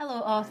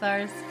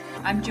authors.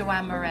 I'm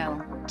Joanne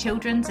Morell,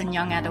 children's and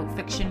young adult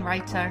fiction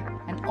writer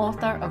and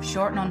author of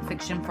short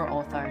non-fiction for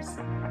authors.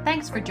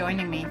 Thanks for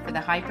joining me for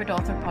the Hybrid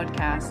Author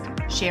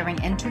podcast,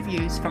 sharing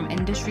interviews from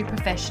industry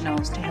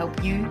professionals to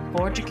help you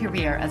forge a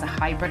career as a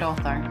hybrid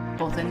author,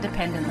 both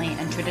independently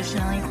and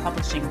traditionally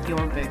publishing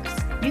your books.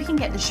 You can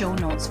get the show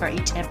notes for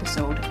each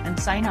episode and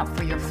sign up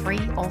for your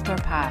free author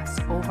pass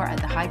over at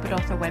the Hybrid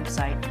Author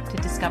website to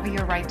discover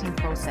your writing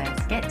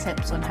process, get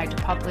tips on how to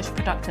publish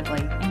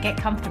productively, and get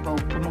comfortable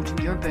promoting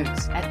your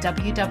books at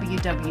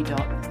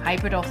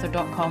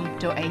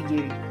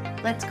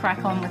www.hybridauthor.com.au. Let's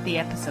crack on with the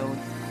episode.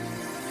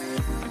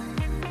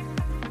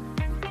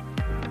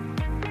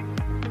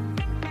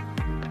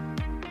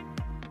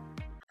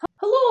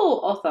 Hello,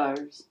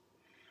 authors.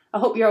 I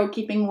hope you're all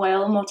keeping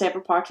well in whatever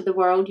part of the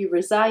world you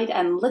reside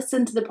and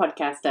listen to the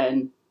podcast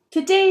in.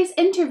 Today's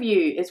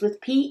interview is with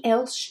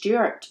P.L.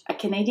 Stuart, a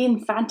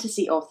Canadian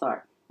fantasy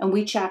author, and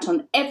we chat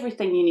on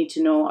everything you need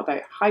to know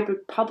about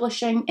hybrid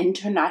publishing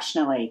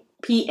internationally.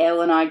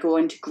 P.L. and I go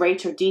into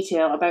greater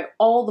detail about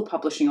all the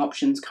publishing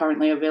options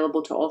currently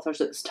available to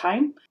authors at this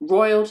time,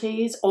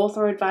 royalties,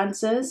 author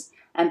advances,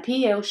 and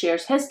P.L.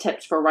 shares his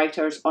tips for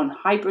writers on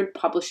hybrid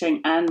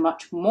publishing and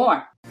much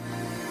more.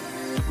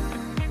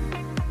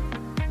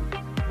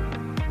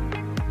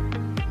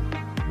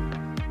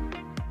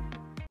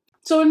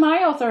 So in my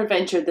author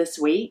adventure this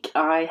week,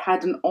 I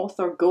had an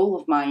author goal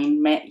of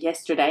mine met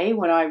yesterday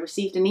when I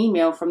received an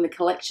email from the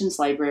collections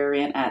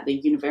librarian at the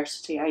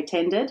university I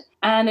attended.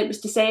 And it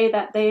was to say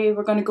that they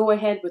were going to go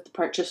ahead with the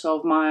purchase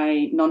of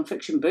my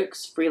non-fiction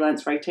books,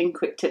 Freelance Writing,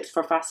 Quick Tips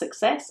for Fast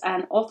Success,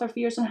 and Author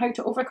Fears and How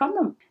to Overcome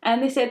Them.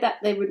 And they said that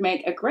they would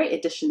make a great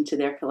addition to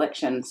their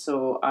collection.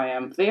 So I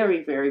am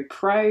very, very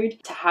proud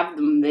to have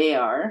them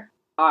there.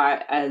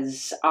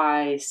 As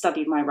I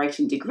studied my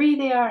writing degree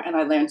there and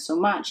I learned so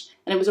much,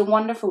 and it was a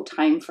wonderful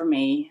time for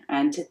me.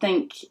 And to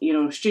think,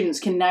 students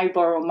can now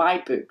borrow my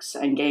books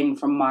and gain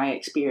from my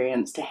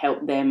experience to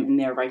help them in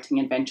their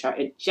writing adventure.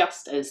 It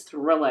just is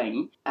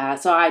thrilling.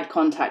 So I'd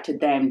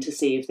contacted them to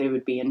see if they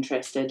would be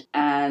interested,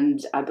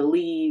 and I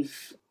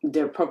believe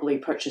they'll probably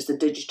purchase the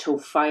digital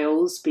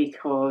files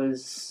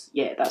because,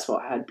 that's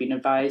what I had been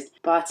advised.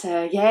 But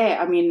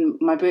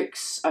my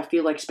books, I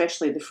feel like,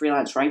 especially the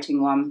freelance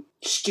writing one,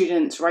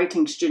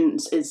 writing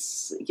students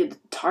is the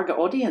target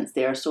audience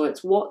there. So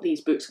it's what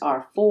these books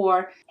are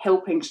for,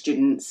 helping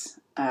students,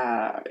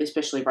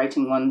 especially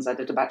writing ones. I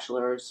did a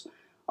Bachelor's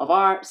of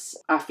Arts.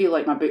 I feel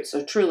like my books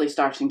are truly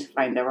starting to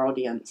find their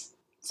audience.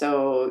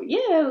 So,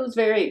 it was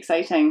very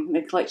exciting.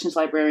 The collections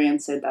librarian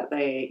said that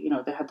they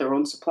had their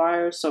own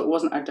suppliers, so it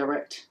wasn't a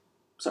direct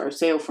sort of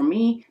sale from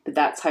me, but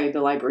that's how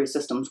the library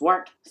systems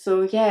work.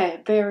 So,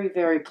 very,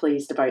 very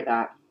pleased about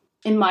that.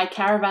 In my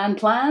caravan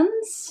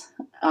plans,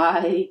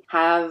 I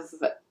have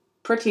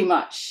pretty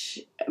much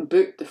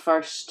booked the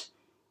first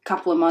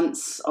couple of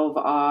months of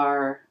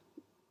our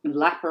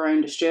lap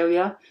around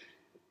Australia,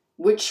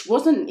 which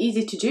wasn't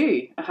easy to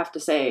do, I have to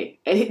say.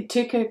 It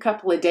took a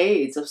couple of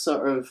days of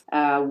sort of,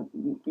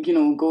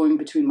 going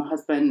between my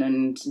husband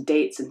and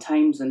dates and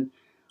times and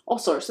all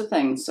sorts of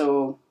things.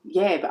 So,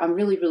 but I'm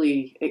really,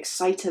 really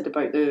excited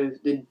about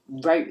the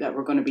route that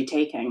we're going to be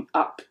taking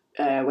up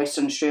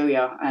Western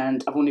Australia.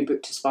 And I've only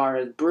booked as far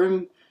as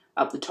Broome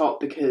up the top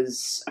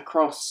because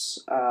across,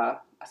 I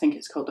think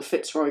it's called the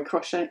Fitzroy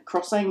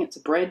Crossing, it's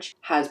a bridge,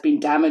 has been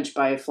damaged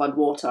by flood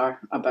water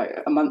about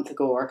a month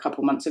ago or a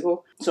couple months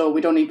ago. So we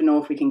don't even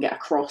know if we can get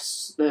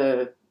across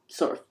the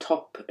sort of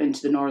top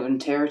into the Northern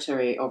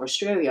Territory of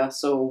Australia.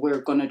 So we're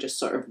going to just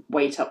sort of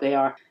wait up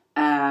there.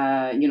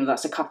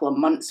 That's a couple of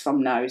months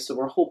from now. So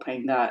we're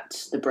hoping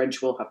that the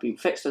bridge will have been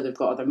fixed or they've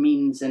got other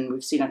means. And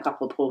we've seen a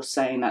couple of posts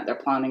saying that they're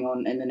planning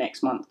on in the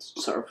next month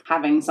sort of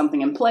having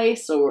something in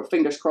place. So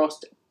fingers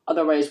crossed.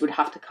 Otherwise we'd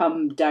have to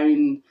come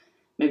down,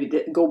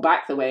 maybe go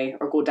back the way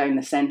or go down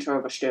the centre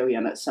of Australia,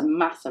 and it's a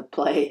massive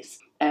place.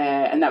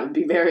 And that would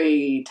be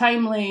very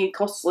timely,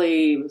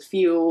 costly, with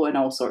fuel and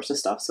all sorts of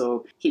stuff.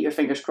 So keep your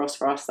fingers crossed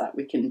for us that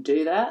we can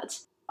do that.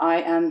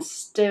 I'm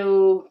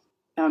still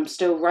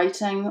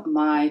writing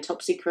my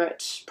top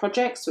secret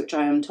projects, which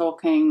I am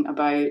talking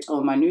about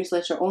on my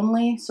newsletter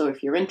only. So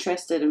if you're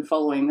interested in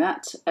following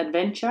that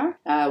adventure,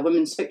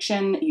 women's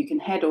fiction, you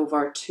can head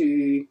over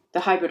to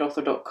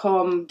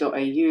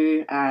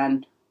thehybridauthor.com.au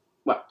and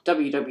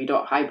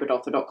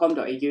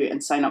www.hybridauthor.com.au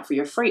and sign up for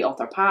your free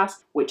author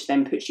pass, which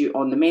then puts you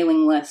on the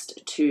mailing list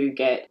to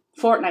get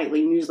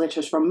fortnightly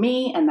newsletters from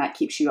me, and that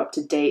keeps you up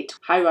to date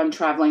how I'm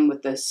travelling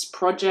with this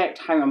project,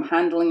 how I'm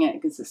handling it,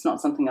 because it's not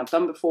something I've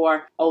done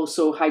before.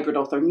 Also, hybrid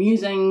author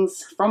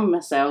musings from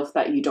myself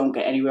that you don't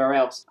get anywhere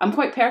else. I'm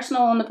quite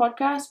personal on the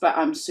podcast, but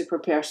I'm super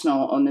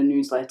personal on the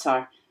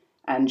newsletter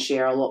and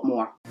share a lot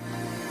more.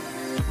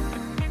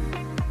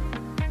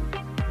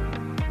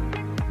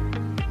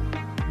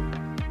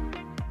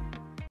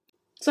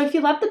 So if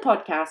you love the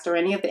podcast or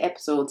any of the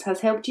episodes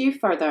has helped you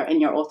further in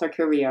your author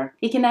career,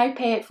 you can now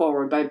pay it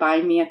forward by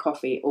buying me a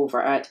coffee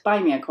over at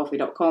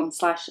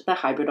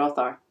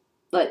buymeacoffee.com/thehybridauthor.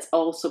 Let's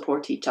all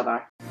support each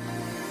other.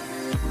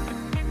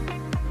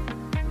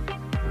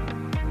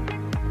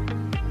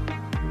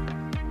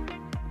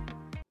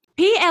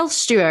 P.L.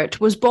 Stuart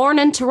was born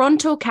in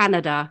Toronto,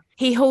 Canada.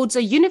 He holds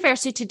a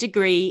university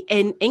degree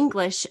in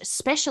English,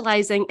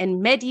 specialising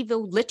in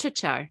medieval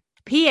literature.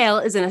 PL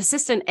is an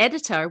assistant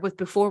editor with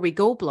Before We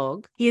Go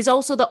blog. He is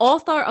also the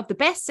author of the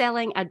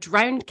best-selling A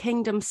Drowned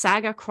Kingdom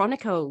Saga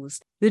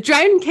Chronicles. The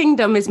Drowned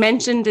Kingdom is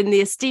mentioned in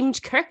the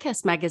esteemed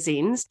Kirkus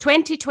magazine's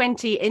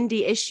 2020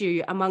 indie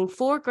issue among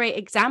 4 great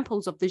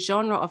examples of the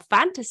genre of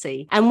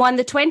fantasy, and won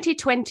the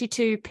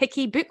 2022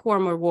 Picky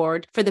Bookworm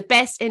Award for the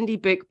best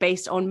indie book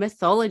based on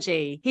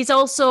mythology. He's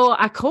also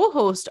a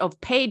co-host of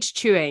Page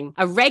Chewing,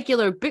 a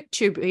regular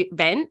booktube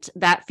event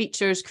that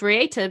features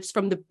creatives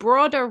from the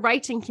broader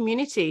writing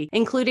community,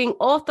 including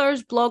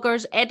authors,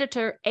 bloggers,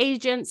 editor,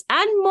 agents,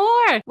 and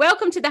more.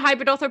 Welcome to the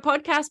Hybrid Author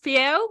Podcast,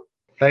 PL.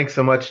 Thanks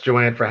so much,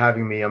 Joanne, for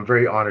having me. I'm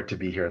very honored to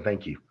be here.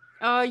 Thank you.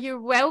 Oh, you're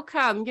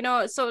welcome.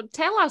 So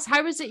tell us,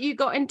 how is it you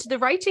got into the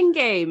writing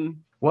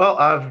game? Well,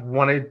 I've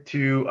wanted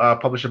to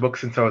publish a book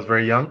since I was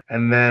very young.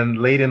 And then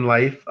late in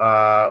life,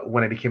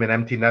 when I became an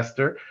empty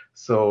nester,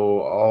 so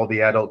all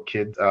the adult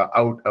kids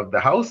out of the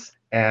house,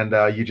 and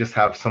you just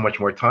have so much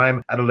more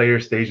time at a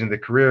later stage in the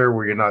career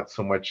where you're not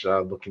so much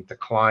looking to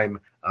climb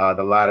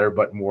the ladder,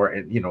 but more,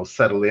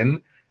 settle in.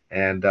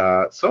 And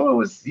so it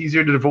was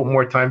easier to devote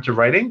more time to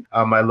writing.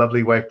 My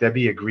lovely wife,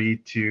 Debbie,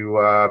 agreed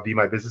to be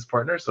my business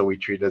partner. So we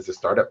treat it as a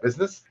startup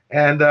business.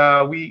 And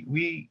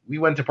we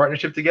went to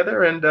partnership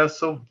together. And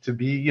so to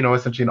be,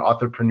 essentially an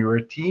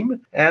entrepreneur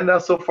team. And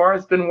so far,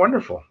 it's been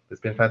wonderful.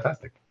 It's been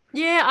fantastic.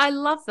 Yeah, I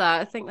love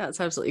that. I think that's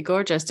absolutely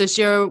gorgeous. Does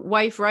your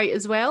wife write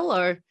as well,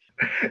 or?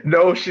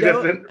 No, she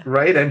doesn't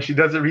write, and she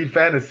doesn't read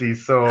fantasy.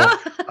 So,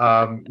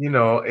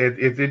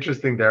 it's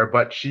interesting there.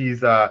 But she's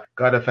got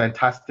a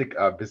fantastic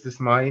business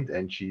mind,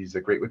 and she's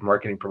great with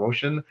marketing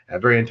promotion, a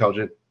very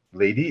intelligent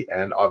lady.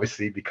 And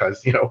obviously,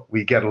 because,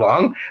 we get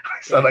along,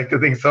 so I like to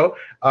think so.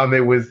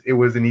 It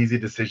was an easy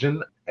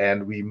decision,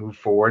 and we moved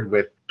forward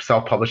with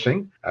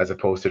self-publishing as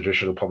opposed to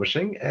traditional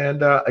publishing.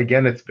 And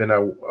again, it's been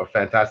a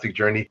fantastic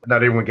journey.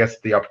 Not everyone gets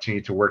the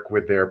opportunity to work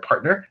with their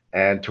partner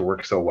and to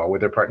work so well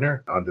with their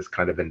partner on this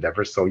kind of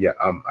endeavor. So yeah,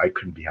 I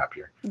couldn't be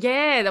happier.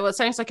 Yeah, it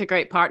sounds like a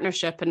great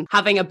partnership, and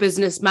having a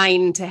business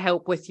mind to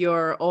help with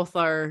your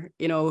author,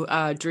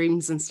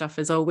 dreams and stuff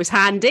is always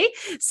handy.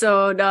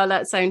 So no,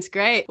 that sounds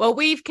great. Well,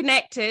 we've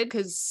connected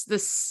because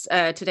this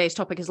today's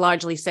topic is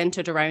largely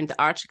centered around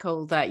the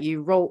article that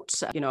you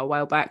wrote, a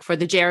while back for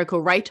the Jericho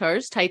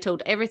Writers,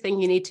 titled Everything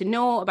You Need to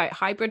Know About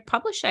Hybrid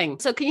Publishing.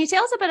 So can you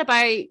tell us a bit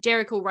about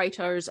Jericho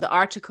Writers, the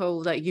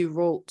article that you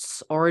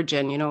wrote's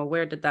origin?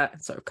 Where did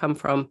that sort of come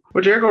from?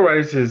 Well, Jericho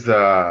Writers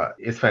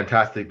is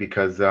fantastic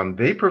because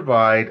they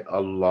provide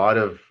a lot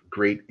of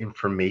great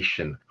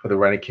information for the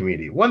writing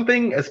community. One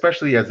thing,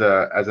 especially as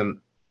an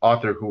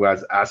author who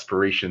has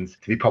aspirations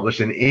to be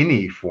published in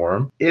any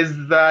form,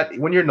 is that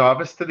when you're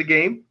novice to the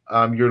game,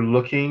 you're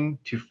looking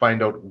to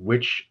find out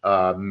which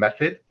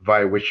method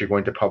by which you're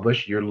going to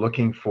publish. You're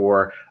looking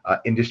for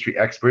industry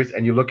experts,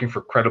 and you're looking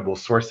for credible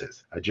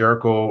sources.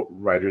 Jericho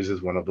Writers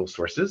is one of those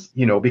sources,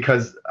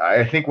 because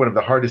I think one of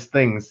the hardest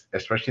things,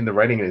 especially in the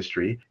writing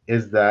industry,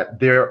 is that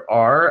there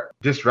are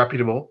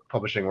disreputable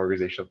publishing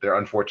organizations out there,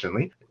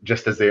 unfortunately,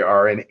 just as they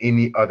are in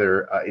any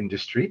other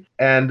industry.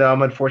 And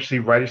unfortunately,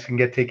 writers can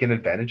get taken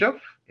advantage of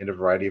in a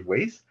variety of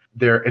ways.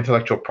 Their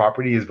intellectual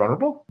property is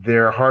vulnerable.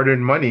 Their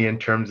hard-earned money, in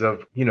terms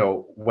of,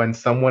 when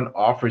someone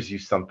offers you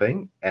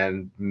something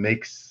and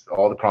makes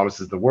all the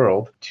promises in the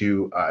world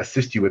to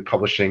assist you with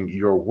publishing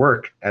your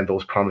work, and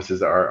those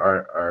promises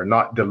are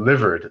not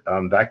delivered,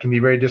 that can be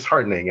very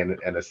disheartening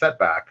and a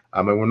setback.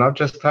 And we're not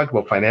just talking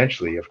about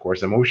financially, of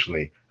course,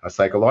 emotionally,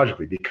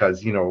 psychologically,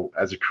 because,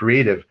 as a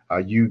creative,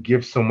 you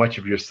give so much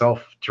of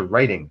yourself to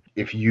writing.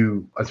 If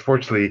you,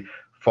 unfortunately,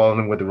 fall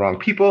in with the wrong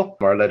people,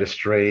 are led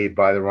astray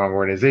by the wrong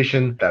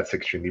organization, that's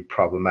extremely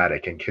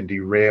problematic and can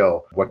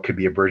derail what could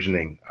be a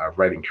burgeoning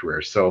writing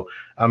career. So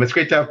it's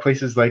great to have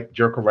places like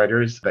Jericho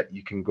Writers that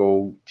you can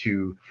go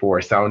to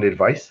for sound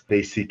advice.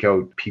 They seek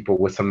out people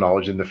with some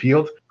knowledge in the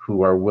field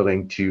who are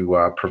willing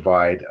to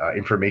provide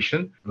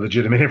information,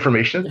 legitimate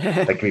information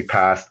that can be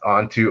passed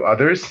on to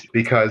others,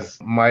 because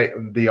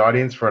the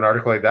audience for an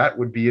article like that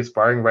would be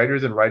aspiring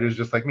writers and writers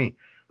just like me,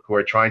 who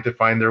are trying to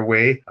find their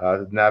way,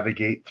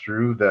 navigate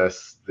through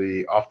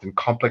the often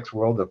complex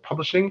world of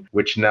publishing,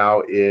 which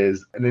now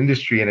is an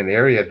industry and an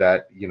area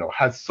that,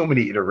 has so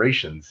many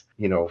iterations,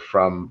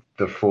 from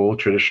the full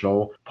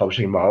traditional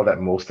publishing model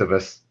that most of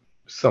us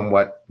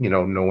somewhat,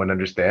 know and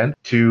understand,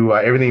 to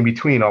everything in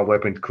between, all the way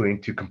up including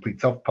to complete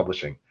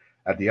self-publishing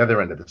at the other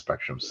end of the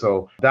spectrum.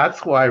 So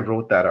that's why I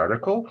wrote that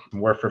article,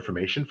 more for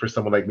information for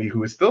someone like me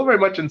who is still very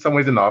much in some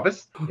ways a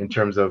novice in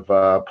terms of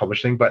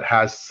publishing, but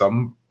has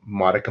some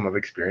modicum of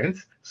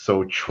experience.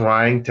 So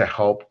trying to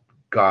help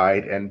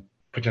guide and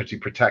potentially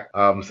protect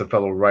some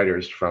fellow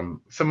writers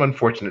from some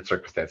unfortunate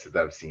circumstances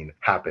that I've seen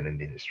happen in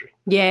the industry.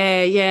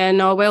 Yeah,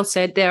 no, well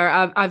said there.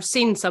 I've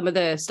seen some of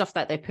the stuff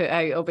that they put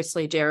out.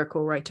 Obviously,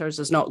 Jericho Writers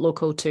is not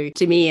local to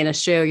me in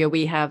Australia.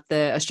 We have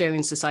the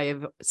Australian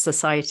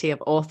Society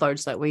of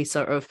Authors that we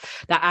sort of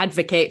that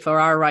advocate for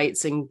our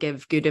rights and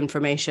give good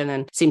information,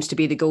 and seems to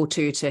be the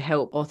go-to to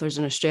help authors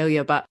in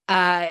Australia. But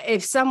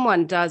if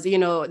someone does,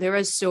 there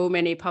is so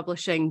many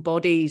publishing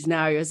bodies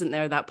now, isn't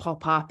there, that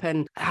pop up,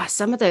 and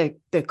some of the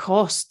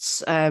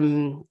costs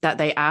that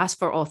they ask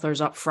for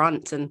authors up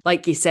front. And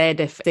like you said,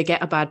 if they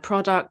get a bad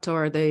product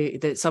or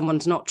that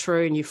someone's not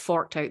true and you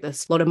forked out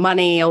this lot of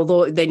money,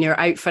 although then you're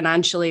out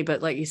financially,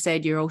 but like you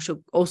said, you're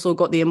also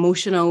got the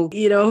emotional,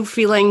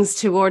 feelings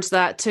towards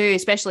that too,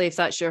 especially if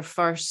that's your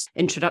first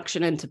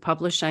introduction into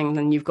publishing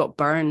and you've got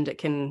burned. It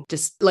can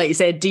just, like you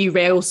said,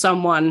 derail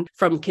someone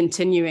from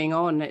continuing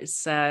on.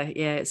 It's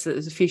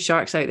there's a few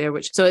sharks out there,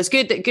 so it's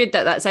good that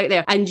that's out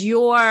there. And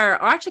your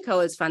article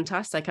is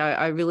fantastic.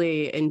 I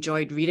really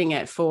enjoyed reading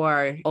it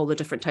for all the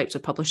different types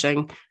of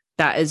publishing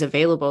that is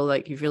available.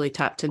 Like, you've really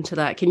tapped into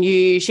that. Can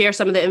you share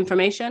some of the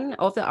information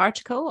of the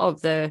article,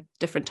 of the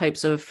different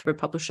types of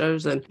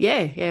publishers, and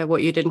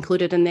what you'd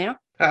included in there?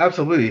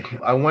 Absolutely.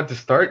 I want to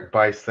start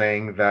by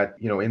saying that,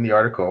 in the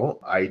article,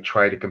 I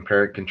try to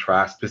compare and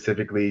contrast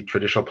specifically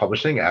traditional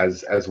publishing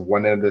as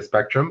one end of the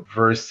spectrum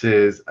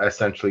versus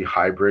essentially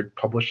hybrid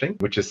publishing,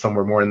 which is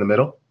somewhere more in the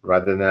middle,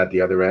 rather than at the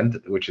other end,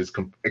 which is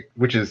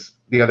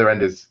the other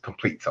end is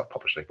complete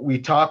self-publishing. We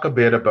talk a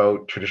bit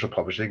about traditional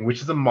publishing,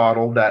 which is a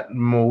model that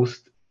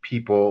most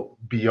people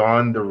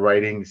beyond the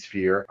writing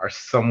sphere are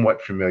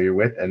somewhat familiar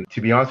with, and to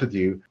be honest with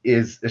you,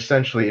 is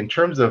essentially, in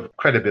terms of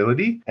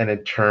credibility and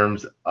in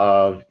terms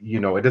of,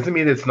 it doesn't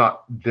mean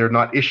there are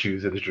not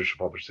issues in the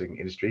traditional publishing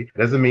industry. It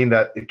doesn't mean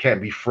that it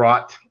can't be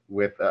fraught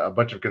with a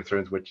bunch of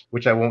concerns,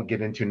 which I won't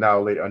get into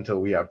now later until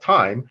we have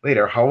time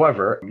later.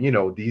 However,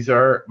 these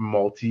are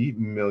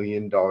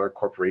multi-million-dollar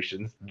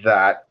corporations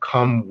that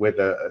come with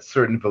a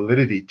certain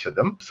validity to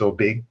them. So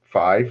big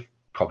five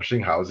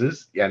publishing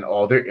houses and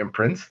all their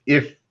imprints.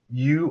 If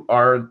you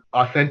are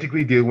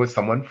authentically dealing with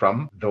someone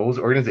from those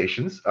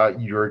organizations,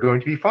 you're going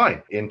to be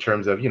fine in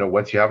terms of,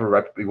 once you have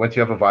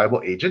a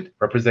viable agent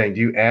representing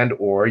you, and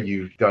or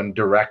you've done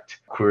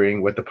direct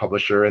querying with the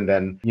publisher, and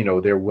then,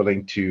 they're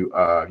willing to,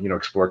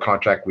 explore a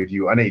contract with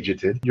you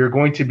unagented, you're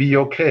going to be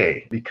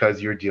okay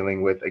because you're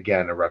dealing with,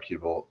 again, a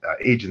reputable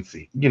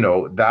agency.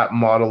 That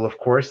model, of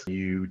course,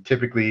 you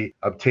typically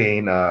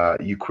obtain,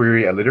 you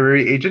query a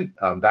literary agent.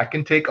 That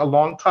can take a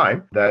long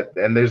time,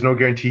 and there's no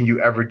guarantee you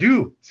ever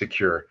do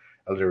secure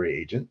a literary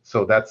agent.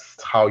 So that's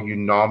how you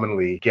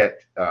nominally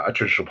get a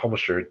traditional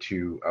publisher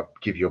to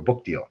give you a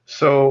book deal.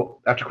 So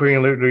after querying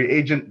a literary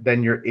agent,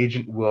 then your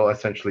agent will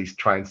essentially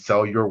try and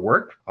sell your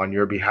work on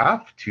your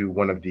behalf to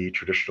one of the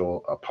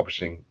traditional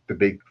publishing, the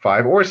big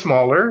five or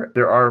smaller.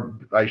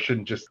 I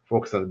shouldn't just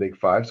focus on the big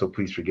five, so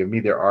please forgive me.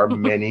 There are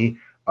many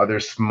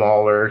other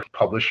smaller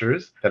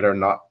publishers that are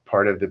not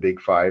part of the big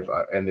five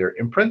and their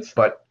imprints.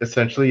 But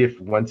essentially, if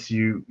once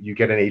you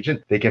get an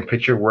agent, they can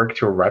pitch your work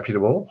to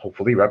a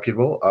hopefully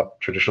reputable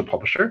traditional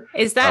publisher.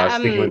 Is that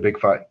sticking with big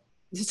five?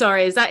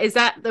 Sorry, is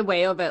that the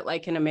way of it,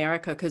 like in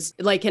America? Because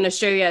like in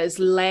Australia, it's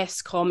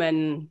less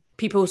common.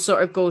 People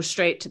sort of go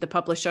straight to the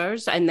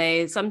publishers, and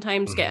they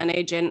sometimes get an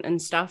agent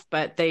and stuff,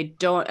 but they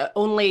don't.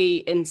 Only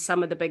in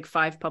some of the big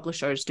five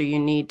publishers do you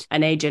need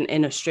an agent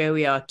in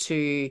Australia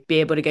to be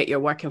able to get your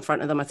work in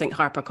front of them. I think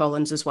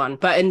HarperCollins is one,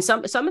 but in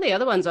some of the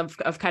other ones,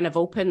 I've kind of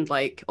opened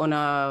like on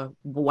a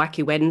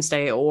wacky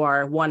Wednesday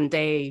or one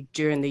day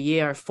during the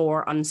year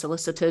for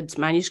unsolicited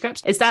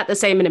manuscripts. Is that the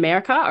same in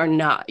America or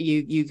not?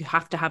 You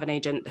have to have an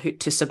agent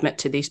to submit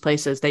to these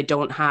places. They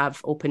don't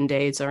have open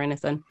days or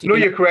anything. No,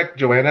 you're correct,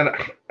 Joanne.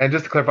 And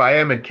just to clarify, I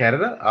am in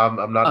Canada.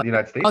 I'm not in the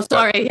United States. Oh,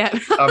 sorry. Yeah.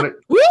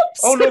 Whoops.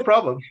 Oh, no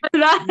problem.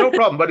 No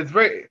problem. But it's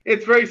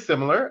very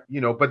similar,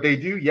 but they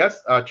do,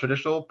 yes,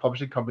 traditional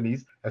publishing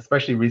companies,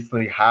 especially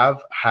recently,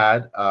 have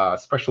had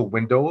special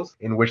windows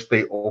in which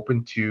they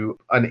open to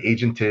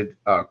unagented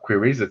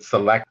queries. It's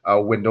select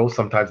windows.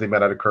 Sometimes they might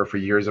not occur for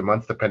years or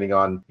months, depending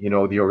on,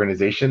 the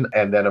organization.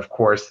 And then, of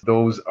course,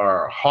 those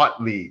are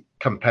hotly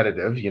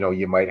competitive.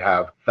 You might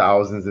have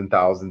thousands and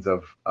thousands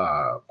of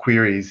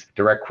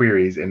direct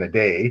queries in a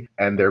day,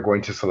 and they're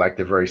going to select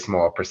a very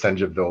small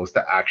percentage of those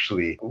to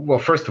actually, well,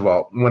 first of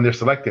all, when they're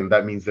selecting,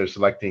 that means they're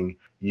selecting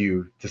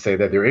you to say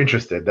that they're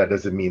interested. That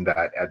doesn't mean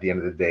that at the end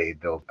of the day,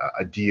 they'll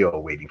a deal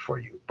waiting for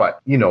you.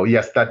 But,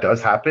 yes, that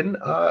does happen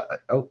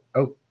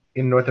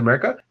in North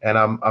America, and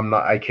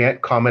I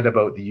can't comment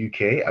about the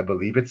UK. I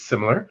believe it's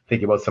similar.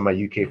 Think about some of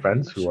my UK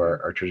friends who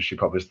are traditionally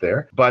published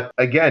there. But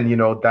again,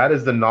 that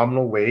is the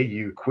nominal way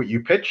you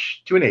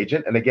pitch to an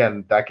agent. And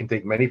again, that can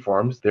take many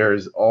forms.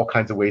 There's all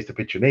kinds of ways to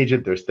pitch an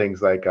agent. There's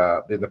things like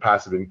in the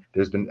past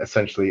there's been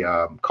essentially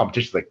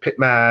competitions like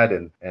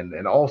PitMad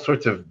and all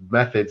sorts of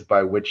methods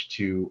by which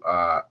to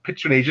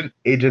pitch to an agent.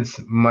 Agents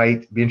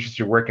might be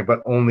interested in your work,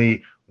 but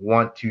only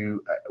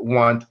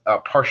want a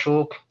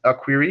partial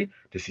query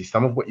to see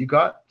some of what you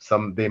got.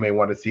 Some they may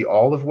want to see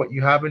all of what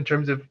you have in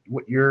terms of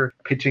what you're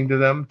pitching to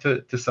them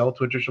to sell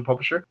to a traditional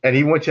publisher. And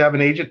even once you have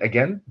an agent,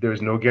 again,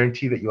 there's no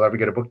guarantee that you'll ever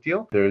get a book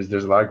deal. There's a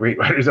lot of great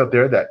writers out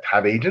there that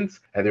have agents,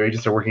 and their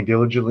agents are working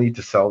diligently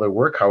to sell their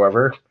work.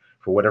 However,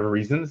 for whatever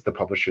reasons, the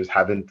publishers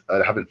haven't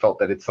felt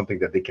that it's something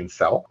that they can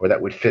sell or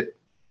that would fit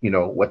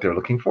what they're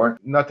looking for.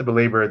 Not to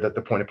belabor that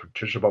the point of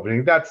traditional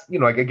publishing, that's,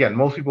 like, again,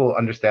 most people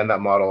understand that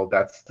model.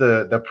 That's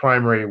the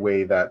primary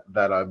way that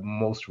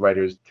most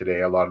writers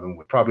today, a lot of them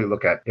would probably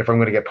look at, if I'm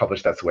going to get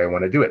published, that's the way I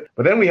want to do it.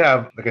 But then we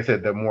have, like I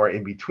said, the more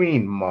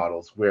in-between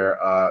models where,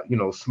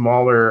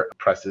 smaller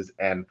presses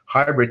and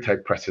hybrid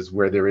type presses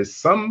where there is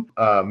some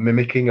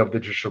mimicking of the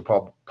traditional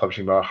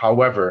publishing model.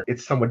 However,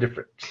 it's somewhat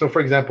different. So for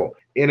example,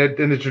 in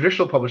the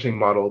traditional publishing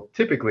model,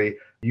 typically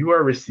you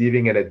are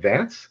receiving an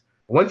advance.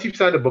 Once you've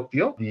signed a book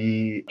deal,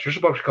 the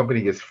traditional publishing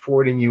company is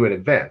forwarding you an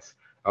advance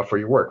for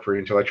your work, for your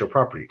intellectual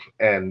property.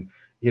 And,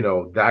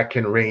 that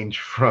can range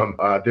from,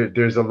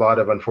 there's a lot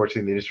of,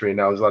 unfortunately, in the industry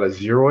now, there's a lot of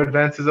zero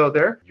advances out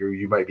there.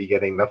 You might be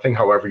getting nothing.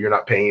 However, you're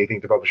not paying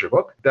anything to publish your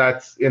book.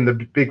 That's in the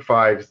big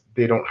fives.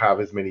 They don't have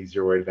as many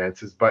zero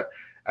advances. But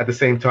at the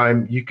same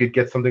time, you could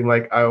get something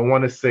like, I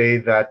want to say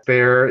that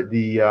Bear,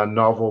 the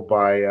novel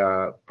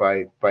by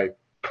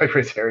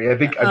Prince Harry, I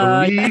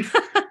believe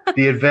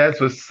the advance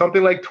was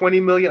something like 20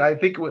 million. I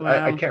think it was,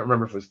 Wow. I can't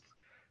remember if it was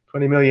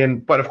 20 million,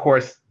 but of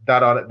course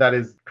that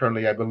is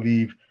currently, I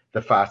believe,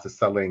 the fastest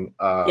selling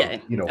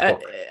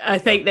book. I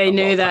think they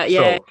knew that.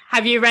 Yeah. So,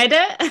 have you read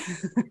it?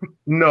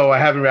 No, I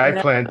haven't read.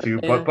 I plan to,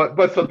 yeah.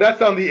 but so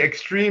that's on the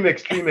extreme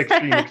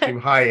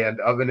high end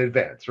of an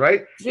advance,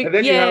 right? And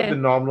then you have the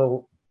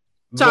nominal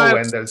low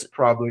end that's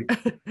probably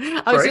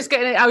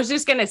I was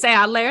just gonna say,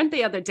 I learned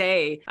the other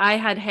day, I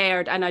had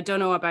heard, and I don't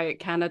know about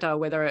Canada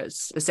whether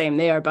it's the same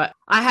there, but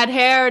I had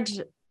heard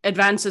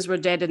advances were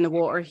dead in the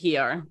water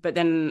here, but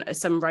then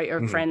some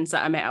writer friends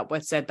that I met up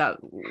with said that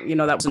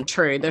that wasn't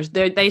true.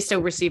 They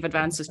still receive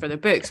advances for their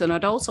books. And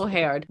I'd also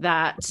heard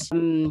that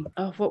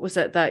what was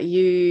it, that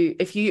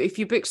if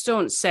your books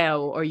don't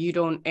sell or you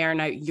don't earn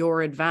out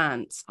your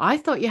advance, I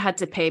thought you had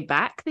to pay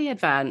back the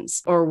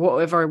advance or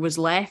whatever was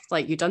left,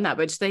 like you done that,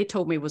 which they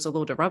told me was a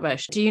load of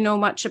rubbish. Do you know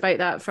much about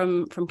that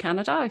from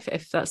Canada,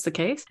 if that's the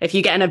case? If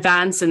you get an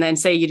advance and then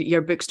say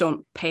your books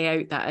don't pay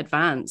out that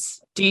advance,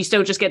 do you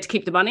still just get to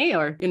keep the money,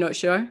 or you're not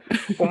sure?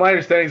 Well, my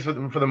understanding is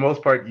for the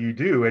most part you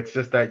do. It's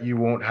just that you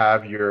won't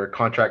have your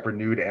contract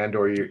renewed, and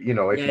or if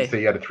you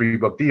say you had a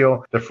 3-book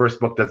deal, the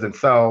first book doesn't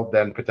sell,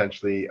 then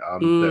potentially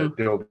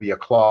there will be a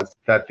clause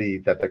that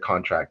the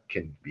contract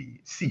can be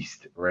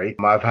ceased, right?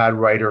 I've had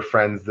writer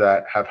friends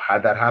that have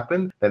had that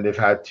happen, then they've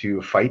had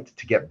to fight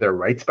to get their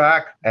rights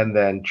back and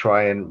then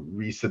try and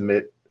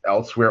resubmit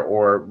elsewhere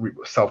or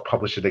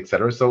self-publish it,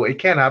 etc. So it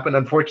can happen.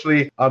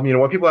 Unfortunately,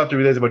 what people have to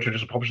realize about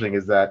traditional publishing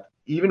is that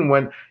even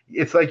when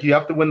it's like you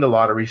have to win the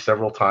lottery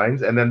several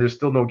times and then there's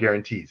still no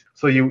guarantees.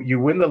 So you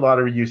win the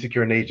lottery, you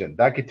secure an agent.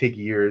 That could take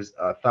years,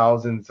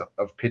 thousands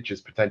of pitches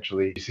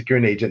potentially. You secure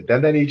an agent,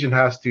 then that agent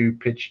has to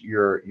pitch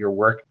your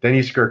work. Then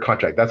you secure a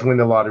contract. That's win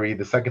the lottery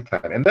the second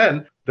time. And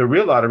then the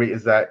real lottery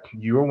is that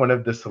you are one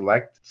of the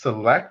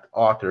select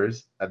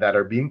authors that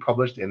are being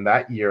published in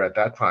that year at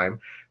that time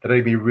that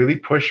are be really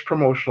pushed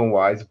promotional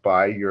wise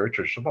by your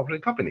traditional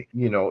publishing company.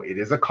 It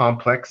is a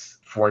complex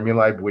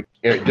formula which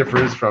it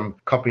differs from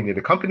company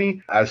to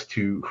company as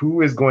to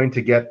who is going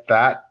to get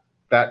that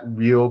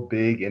real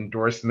big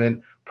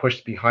endorsement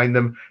pushed behind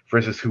them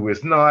versus who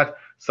is not.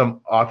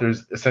 Some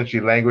authors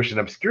essentially languish in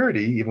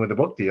obscurity, even with a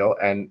book deal,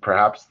 and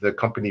perhaps the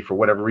company, for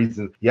whatever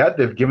reason,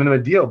 they've given them a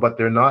deal, but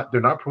they're not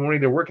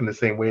promoting their work in the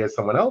same way as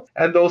someone else.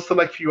 And those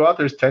select few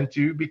authors tend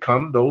to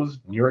become those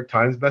New York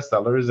Times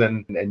bestsellers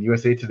and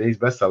USA Today's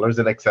bestsellers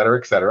and et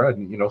cetera,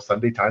 and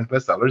Sunday Times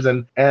bestsellers,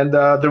 and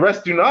the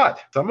rest do not.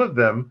 Some of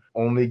them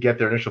only get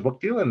their initial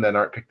book deal and then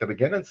aren't picked up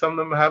again, and some of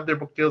them have their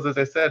book deals, as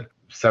I said,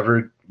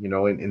 severed,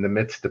 in the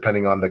midst,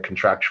 depending on the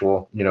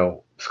contractual,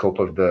 scope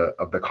of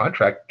the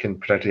contract, can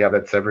potentially have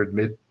that severed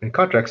mid in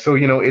contract. So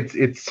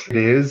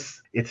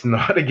it's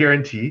not a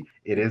guarantee.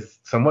 It is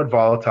somewhat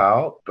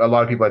volatile. A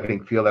lot of people, I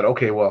think, feel that,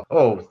 okay, well,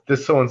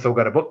 this so-and-so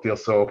got a book deal,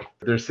 so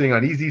they're sitting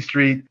on easy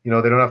street, they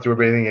don't have to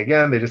worry about anything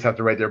again, they just have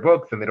to write their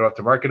books and they don't have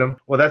to market them.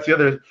 Well, that's the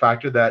other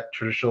factor that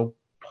traditional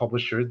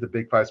publishers, the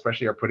big five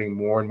especially, are putting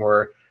more and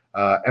more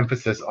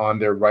emphasis on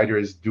their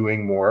writers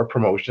doing more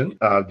promotion,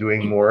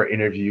 doing more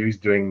interviews,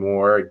 doing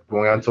more,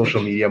 going on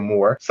social media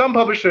more. Some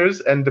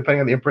publishers, and depending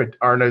on the imprint,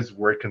 aren't as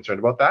concerned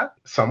about that.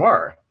 Some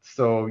are.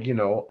 So,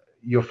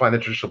 you'll find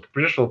that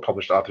traditional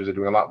published authors are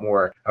doing a lot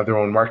more of their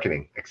own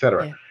marketing,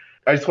 etc. Yeah.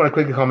 I just want to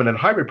quickly comment on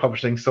hybrid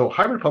publishing. So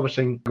hybrid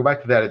publishing, go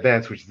back to that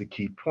advance, which is the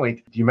key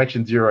point. You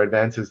mentioned zero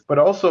advances, but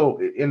also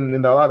in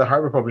a lot of the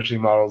hybrid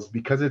publishing models,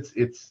 because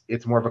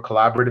it's more of a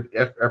collaborative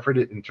effort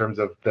in terms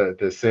of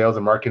the sales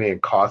and marketing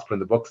and cost from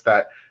the books,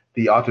 that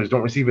the authors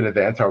don't receive an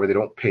advance, however, they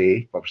don't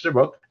publish their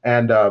book.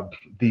 And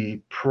the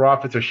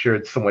profits are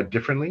shared somewhat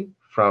differently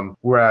from,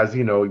 whereas,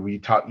 you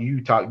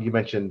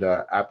mentioned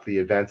aptly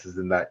advances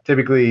in that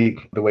typically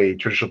the way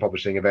traditional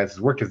publishing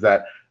advances work is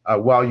that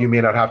while you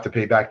may not have to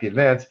pay back the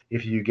advance,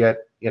 if you get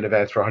an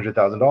advance for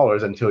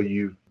 $100,000 until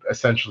you've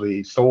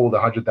essentially sold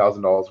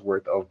 $100,000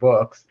 worth of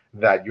books,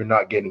 that you're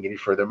not getting any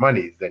further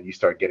monies, then you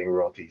start getting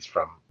royalties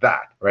from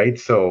that, right?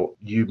 So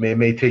you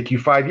may take you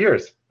 5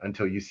 years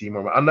until you see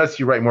more, unless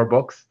you write more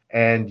books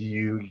and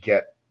you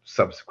get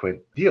subsequent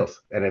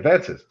deals and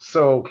advances.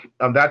 So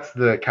that's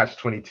the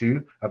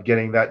catch-22 of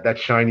getting that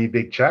shiny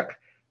big check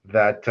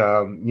that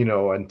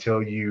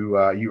until you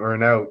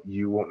earn out,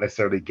 you won't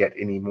necessarily get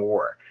any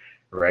more,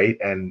 right?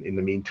 And in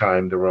the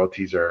meantime, the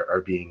royalties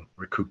are being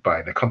recouped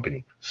by the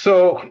company.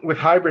 So with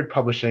hybrid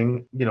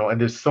publishing, and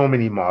there's so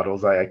many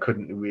models,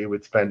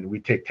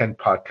 we'd take 10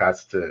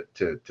 podcasts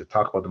to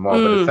talk about them all,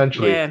 but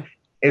essentially yeah.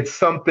 it's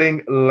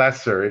something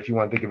lesser, if you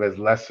want to think of it as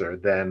lesser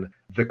than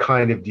the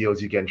kind of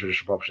deals you get in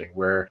traditional publishing,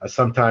 where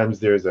sometimes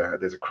there's a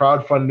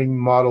crowdfunding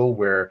model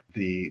where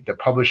the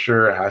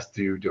publisher has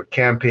to do a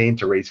campaign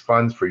to raise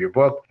funds for your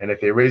book, and if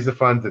they raise the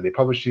funds, then they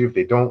publish you. If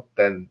they don't,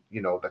 then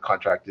the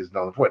contract is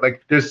null and void.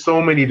 Like, there's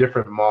so many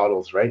different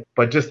models, right?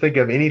 But just think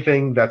of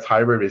anything that's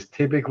hybrid is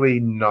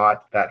typically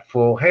not that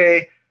full.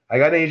 Hey, I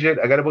got an agent,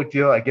 I got a book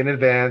deal, I get an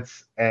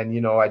advance, and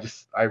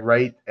I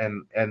write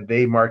and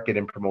they market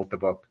and promote the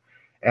book.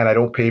 And I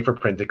don't pay for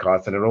printing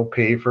costs, and I don't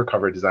pay for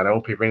cover design. I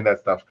don't pay for any of that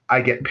stuff.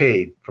 I get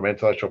paid from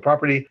intellectual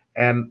property.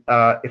 And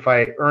if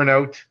I earn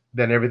out,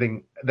 then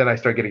I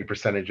start getting a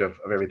percentage of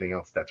everything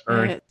else that's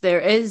earned. There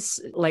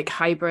is like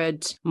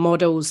hybrid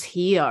models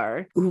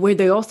here where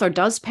the author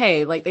does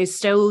pay. Like, they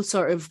still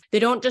they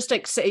don't just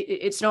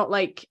it's not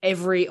like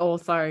every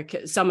author,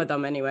 some of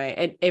them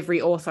anyway,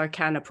 every author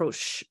can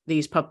approach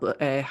these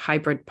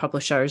hybrid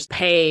publishers,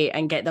 pay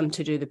and get them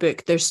to do the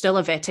book. There's still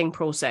a vetting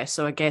process.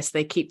 So I guess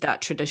they keep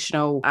that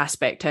traditional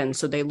aspect in.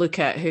 So they look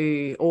at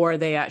or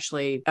they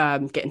actually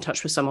get in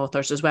touch with some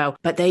authors as well.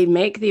 But they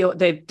make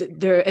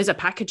there is a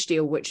package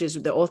deal, which is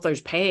the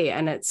authors pay,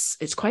 and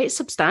it's quite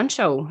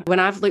substantial. When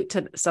I've looked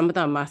at some of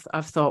them,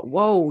 I've thought,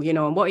 whoa,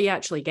 and what are you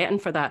actually getting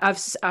for that?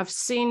 I've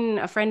seen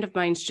a friend of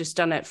mine's just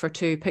done it for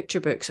 2 picture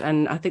books,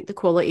 and I think the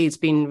quality has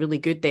been really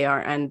good there.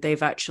 And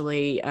they've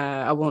actually,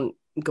 I won't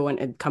go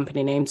into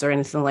company names or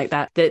anything like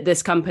that,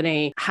 this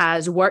company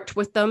has worked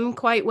with them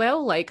quite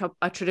well, like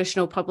a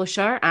traditional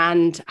publisher,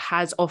 and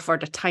has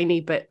offered a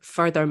tiny bit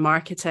further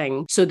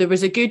marketing. So there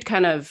was a good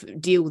kind of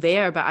deal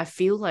there. But I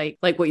feel like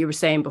what you were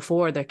saying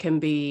before, there can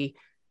be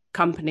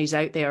companies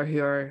out there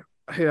who are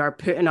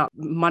putting up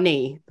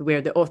money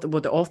where the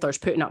author's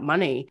putting up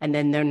money and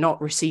then they're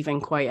not receiving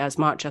quite as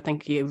much. I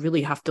think you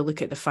really have to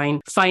look at the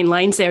fine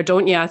lines there,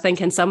 don't you? I think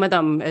in some of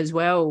them as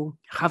well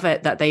have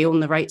it that they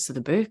own the rights to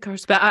the book.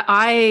 But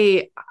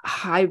I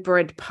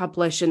hybrid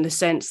publish in the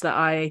sense that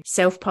I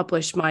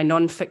self-publish my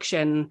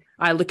non-fiction.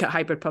 I look at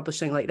hybrid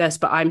publishing like this,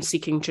 but I'm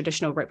seeking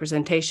traditional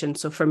representation.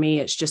 So for me,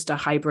 it's just a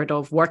hybrid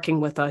of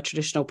working with a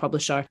traditional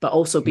publisher, but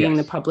also being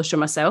the publisher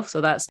myself. So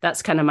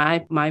that's kind of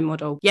my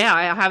model. Yeah,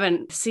 I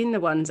haven't seen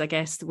the ones, I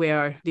guess,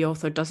 where the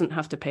author doesn't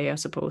have to pay, I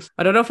suppose.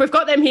 I don't know if we've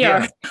got them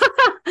here. Yeah.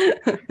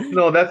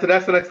 No, that's an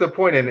excellent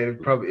point, and it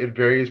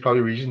varies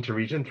probably region to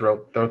region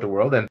throughout the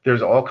world. And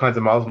there's all kinds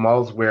of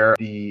models where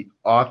the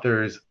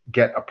authors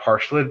get a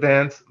partial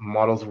advance,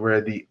 models where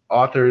the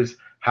authors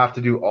have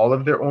to do all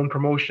of their own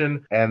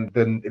promotion, and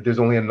then if there's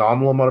only a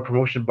nominal amount of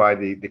promotion by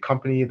the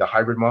company, the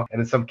hybrid model, and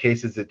in some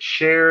cases it's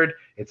shared,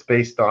 it's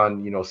based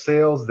on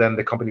sales, then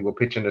the company will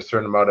pitch in a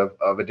certain amount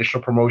of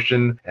additional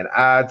promotion and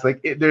ads.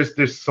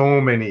 There's so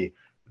many,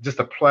 just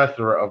a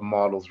plethora of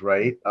models,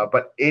 right?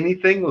 But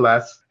anything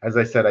less, as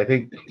I said, I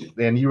think,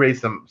 and you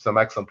raised some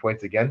excellent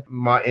points again.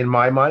 In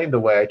my mind, the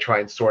way I try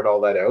and sort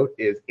all that out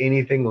is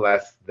anything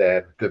less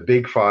than the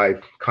big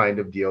 5 kind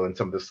of deal, and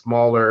some of the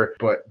smaller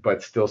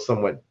but still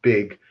somewhat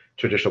big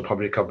traditional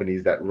publishing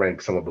companies that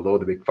rank somewhat below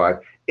the big 5.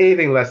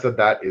 Anything less than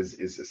that is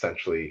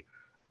essentially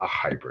a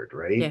hybrid,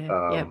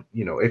 right?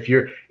 If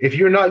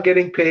you're not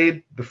getting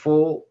paid the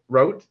full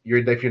route,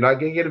 if you're not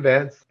getting an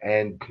advance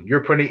and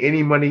you're putting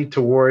any money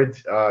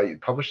towards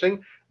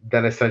publishing,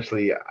 then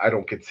essentially I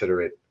don't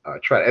consider it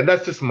trend. And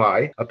that's just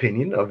my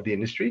opinion of the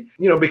industry,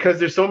 because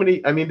there's so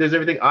many. I mean, there's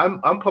everything.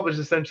 I'm published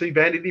essentially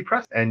Vanity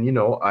Press, and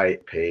I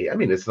pay. I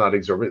mean, it's not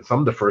exorbitant. Some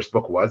of the first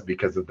book was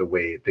because of the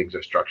way things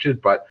are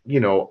structured, but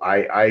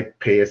I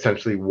pay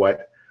essentially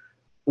what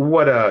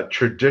a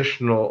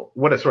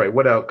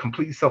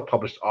completely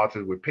self-published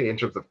author would pay in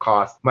terms of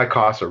cost. My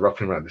costs are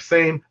roughly around the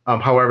same.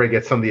 However, I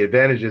get some of the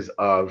advantages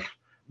of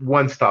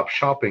one-stop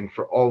shopping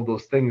for all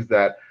those things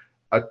that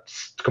a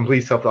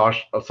complete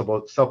self-published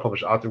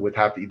author would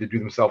have to either do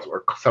themselves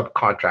or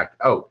subcontract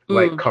out,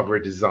 like cover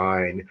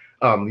design,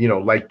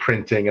 like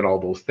printing and all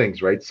those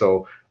things, right?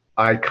 So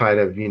I kind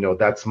of,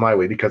 that's my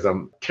way, because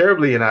I'm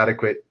terribly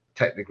inadequate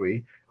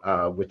technically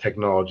with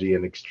technology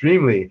and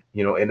extremely,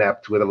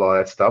 inept with a lot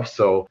of that stuff.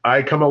 So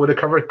I come up with a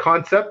cover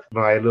concept.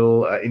 My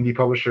little indie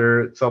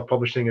publisher,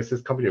 self-publishing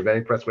assist company, or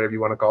Vanity Press, whatever you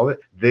want to call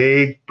it,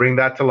 they bring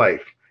that to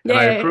life. And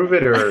I approve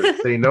it or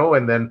say no,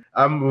 and then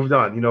I'm moved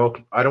on.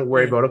 I don't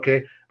worry about,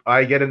 okay,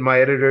 I get in my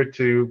editor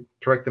to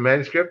correct the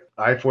manuscript.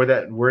 I forward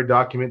that Word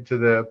document to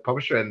the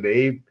publisher, and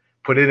they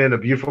put it in a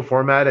beautiful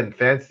format and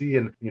fancy,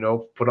 and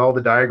put all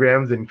the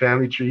diagrams and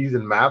family trees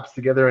and maps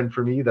together, and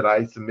for me that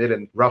I submit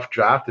in rough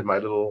draft in my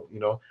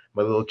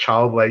little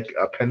childlike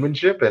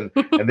penmanship, and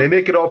they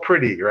make it all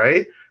pretty,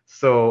 right?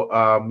 So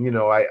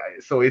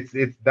so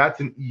it's that's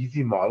an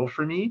easy model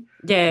for me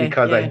Yeah,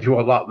 because I yeah. do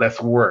a lot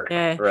less work,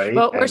 Yeah, right?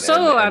 well,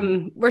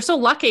 we're so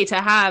lucky to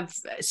have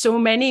so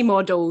many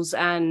models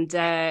and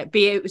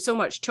be so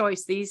much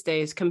choice these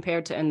days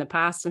compared to in the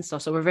past and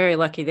stuff. So we're very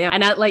lucky there.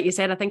 And like you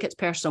said, I think it's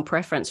personal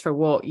preference for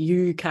what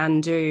you can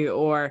do,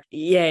 or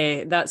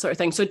that sort of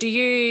thing. So do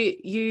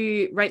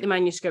you write the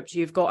manuscript?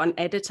 You've got an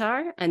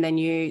editor, and then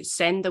you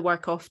send the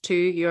work off to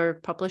your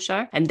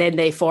publisher, and then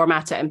they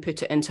format it and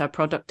put it into a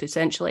product.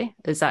 Essentially,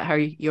 is that how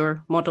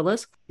your model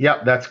is?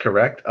 Yeah, that's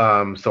correct.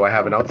 So I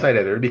have an outside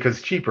editor because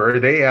it's cheaper.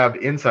 They have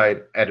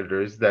inside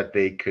editors that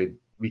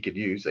we could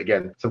use.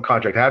 Again, some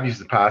contract I have used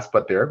in the past,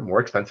 but they're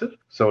more expensive.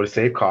 So to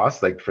save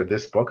costs, like for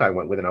this book, I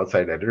went with an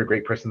outside editor, a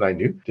great person that I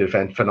knew, did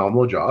a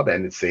phenomenal job,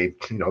 and it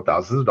saved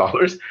thousands of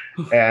dollars.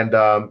 And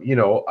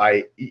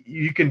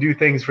you can do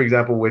things, for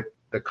example, with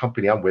the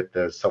company I'm with,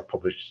 the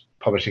self-published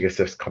publishing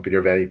assist company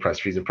or vanity press,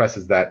 Friesen Press,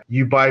 is that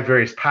you buy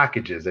various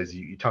packages, as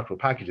you talked about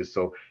packages.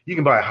 So you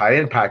can buy a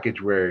high-end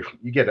package where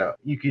you get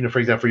for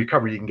example, for your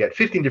cover, you can get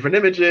 15 different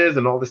images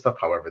and all this stuff.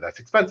 However, that's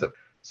expensive.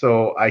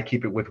 So I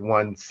keep it with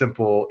one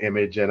simple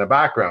image and a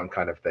background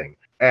kind of thing.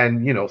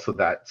 And so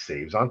that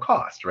saves on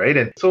cost, right?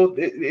 And so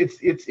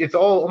it's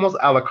all almost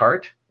a la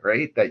carte,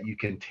 right? That you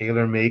can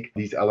tailor make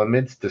these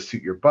elements to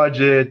suit your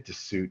budget, to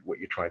suit what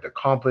you're trying to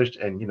accomplish.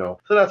 And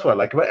so that's what I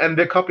like about it. And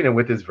the company I'm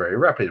with is very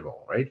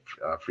reputable, right?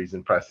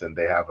 Friesen Press, and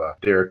they have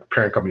their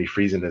parent company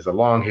Friesen is a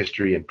long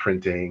history in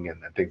printing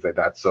and things like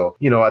that. So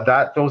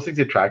those things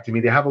attracted me.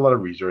 They have a lot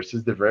of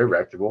resources. They're very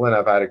reputable, and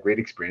I've had a great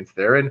experience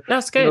there. And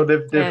that's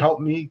good. They've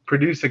helped me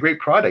produce a great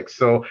product.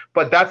 So,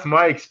 but that's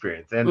my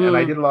experience, and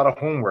I did a lot of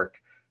homework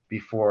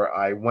before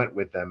I went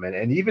with them.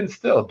 And even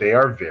still, they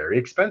are very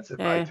expensive.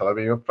 Yeah. I tell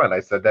everybody up front, I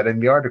said that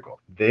in the article.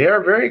 They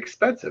are very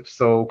expensive.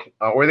 So,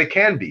 or they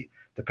can be,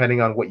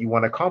 depending on what you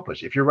want to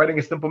accomplish. If you're writing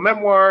a simple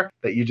memoir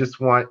that you just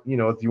want, you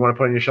want to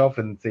put on your shelf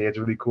and say it's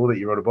really cool that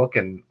you wrote a book,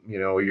 and,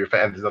 your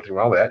family, there's nothing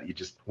wrong with that. You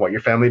just want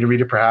your family to read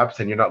it perhaps,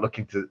 and you're not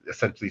looking to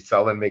essentially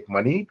sell and make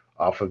money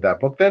off of that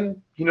book,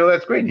 then,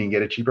 that's great. You can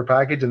get a cheaper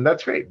package, and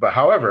that's great. But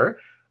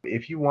however,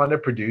 if you want to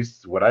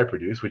produce what I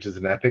produce, which is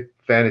an epic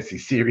fantasy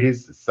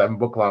series, a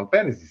 7-book long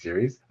fantasy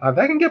series,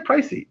 that can get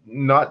pricey.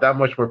 Not that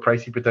much more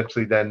pricey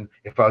potentially than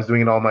if I was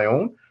doing it all on my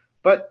own,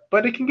 but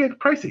it can get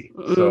pricey.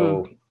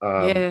 So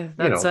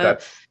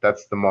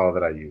that's the model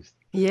that I used.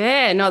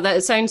 Yeah, no,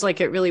 that sounds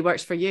like it really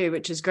works for you,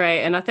 which is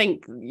great. And I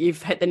think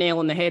you've hit the nail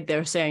on the head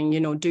there, saying,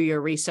 do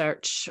your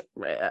research,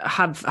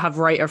 have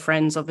writer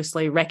friends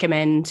obviously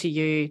recommend to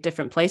you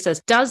different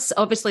places.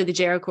 Obviously the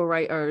Jericho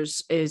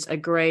Writers is a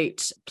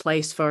great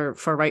place for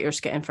writers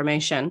to get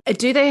information.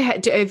 Have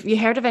you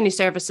heard of any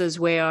services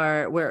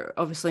where we're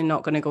obviously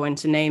not going to go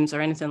into names or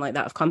anything like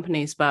that of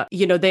companies, but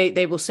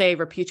they will say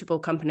reputable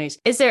companies.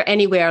 Is there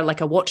anywhere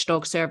like a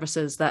watchdog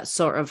services that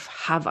sort of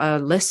have a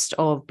list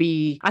of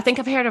I think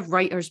I've heard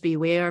of Writers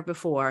Beware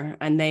before,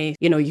 and they,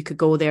 you could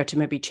go there to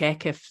maybe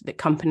check if the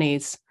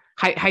companies,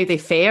 how they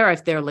fare,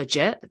 if they're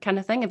legit kind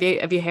of thing.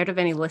 Have you heard of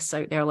any lists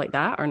out there like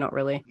that, or not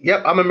really?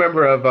 Yep, I'm a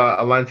member of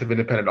Alliance of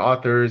Independent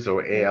Authors,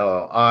 or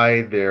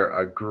ALLI. They're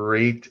a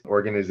great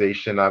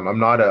organization. I'm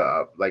not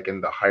like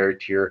in the higher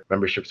tier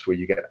memberships where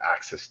you get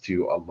access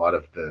to a lot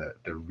of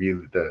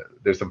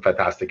there's some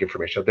fantastic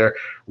information out there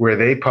where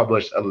they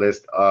publish a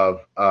list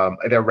of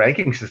their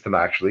ranking system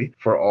actually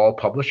for all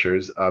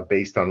publishers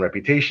based on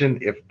reputation.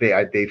 If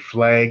they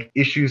flag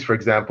issues, for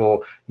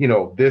example,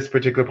 this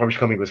particular publishing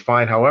company was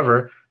fine,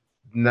 however,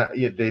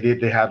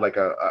 they had like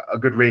a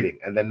good rating,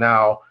 and then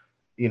now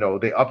they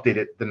update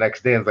it the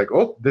next day and it's like,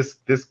 oh, this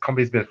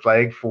company's been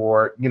flagged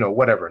for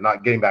whatever,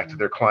 not getting back to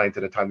their clients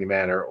in a timely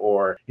manner,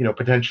 or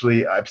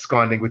potentially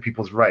absconding with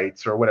people's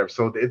rights or whatever.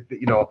 So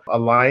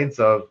Alliance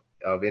of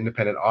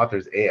Independent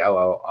Authors,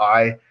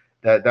 ALLI,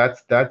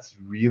 that's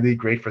really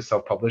great for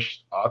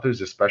self-published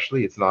authors,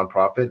 especially. It's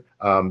nonprofit.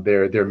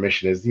 Their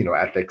mission is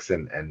ethics,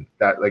 and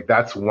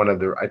that's one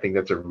of I think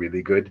that's a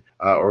really good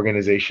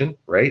organization,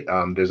 right?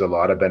 There's a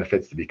lot of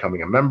benefits to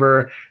becoming a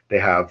member. They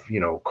have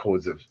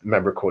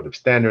member code of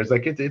standards.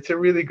 Like it's a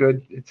really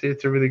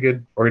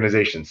good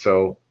organization.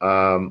 So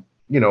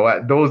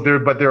those there,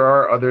 but there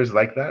are others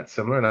like that,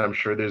 similar, and I'm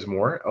sure there's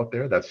more out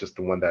there. That's just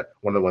one of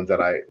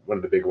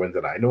the bigger ones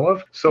that I know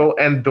of. So,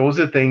 and those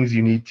are things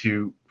you need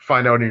to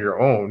find out on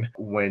your own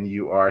when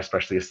you are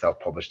especially a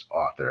self-published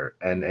author,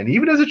 and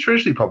even as a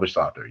traditionally published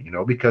author,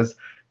 because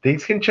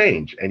things can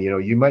change, and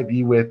you might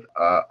be with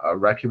a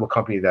reputable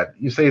company that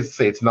you say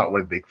it's not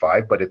one of the big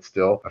five, but it's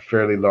still a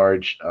fairly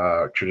large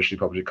traditionally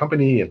published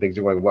company, and things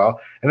are going well,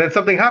 and then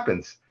something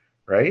happens,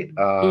 right?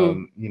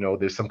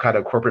 There's some kind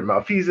of corporate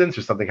malfeasance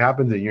or something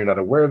happens and you're not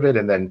aware of it,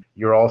 and then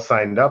you're all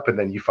signed up, and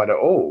then you find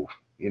out,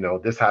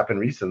 this happened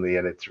recently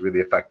and it's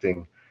really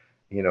affecting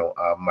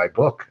my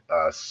book.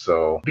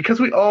 So because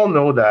we all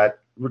know that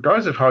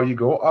regardless of how you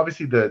go,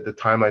 obviously the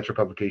timelines for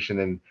publication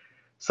and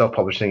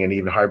self-publishing and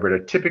even hybrid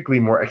are typically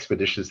more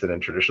expeditious than in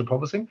traditional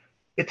publishing.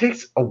 It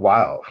takes a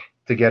while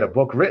to get a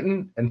book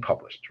written and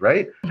published,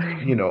 right?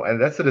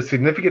 And that's a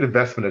significant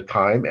investment of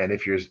time. And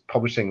if you're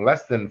publishing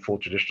less than full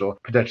traditional,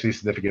 potentially a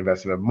significant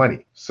investment of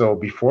money. So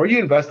before you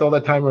invest all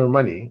that time or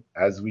money,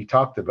 as we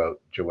talked about,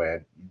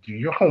 Joanne, do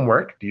your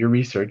homework, do your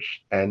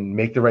research, and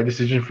make the right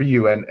decision for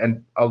you.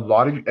 And a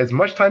lot of as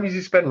much time as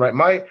you spend, right?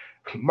 My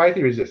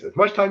theory is this: as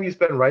much time you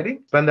spend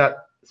writing,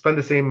 spend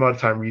the same amount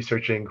of time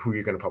researching who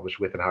you're going to publish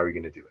with and how you're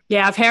going to do it.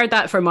 Yeah, I've heard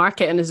that for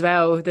marketing as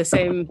well. The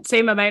same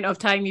amount of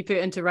time you put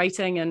into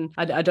writing, and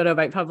I don't know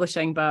about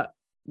publishing, but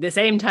the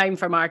same time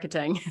for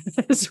marketing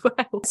as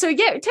well. So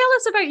yeah, tell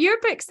us about your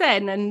books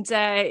then. And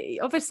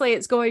obviously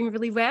it's going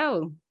really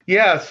well.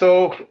 Yeah,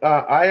 so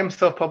I am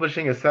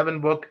self-publishing a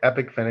 7-book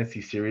epic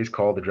fantasy series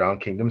called The Drowned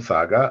Kingdom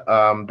Saga.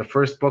 The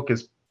first book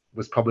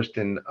was published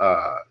in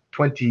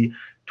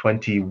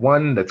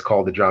 2021. That's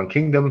called The Drowned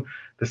Kingdom.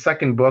 The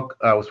second book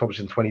was published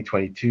in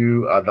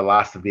 2022, The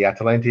Last of the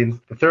Atalanteans.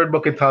 The third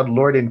book, entitled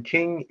Lord and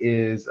King,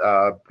 is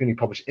going to be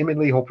published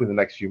imminently, hopefully in the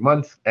next few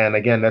months. And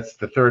again, that's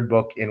the third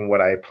book in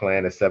what I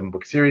plan a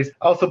 7-book series.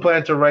 I also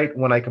plan to write,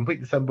 when I complete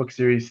the 7-book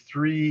series,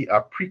 3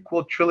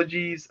 prequel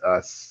trilogies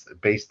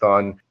based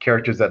on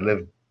characters that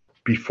lived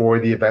before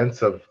the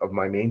events of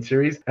my main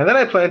series. And then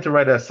I plan to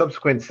write a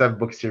subsequent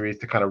 7-book series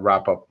to kind of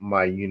wrap up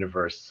my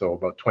universe. So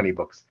about 20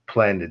 books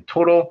planned in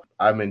total.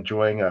 I'm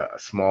enjoying a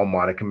small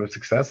modicum of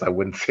success. I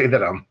wouldn't say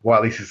that I'm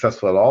wildly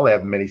successful at all. I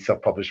have many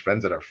self-published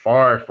friends that are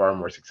far, far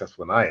more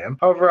successful than I am.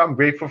 However, I'm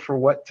grateful for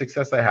what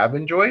success I have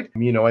enjoyed.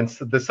 And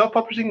so the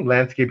self-publishing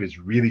landscape has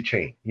really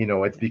changed.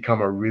 It's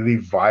become a really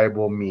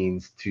viable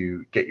means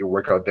to get your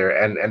work out there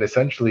and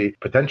essentially,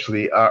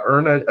 potentially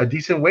earn a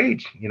decent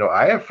wage.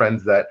 I have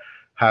friends that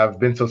have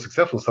been so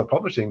successful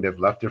self-publishing, they've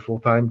left their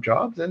full-time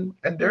jobs and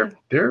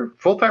they're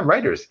full-time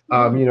writers.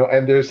 And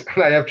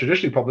I have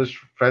traditionally published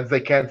friends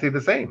that can't say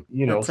the same.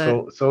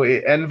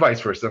 And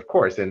vice versa, of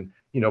course. And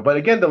but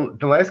again,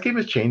 the landscape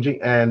is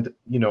changing, and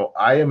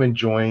I am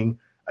enjoying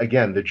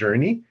again the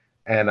journey,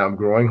 and I'm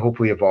growing,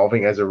 hopefully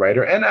evolving as a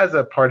writer and as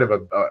a part of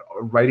a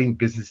writing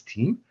business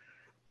team.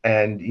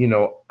 And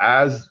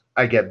as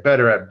I get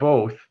better at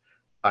both,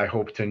 I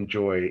hope to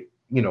enjoy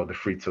the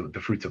fruits of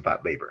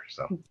that labor.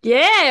 So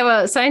yeah,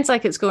 well, it sounds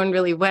like it's going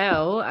really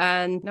well,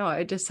 and no,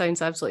 it just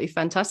sounds absolutely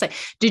fantastic.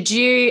 Did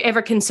you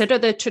ever consider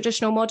the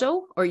traditional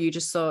model, or you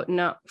just thought,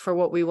 no, for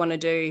what we want to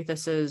do,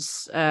 this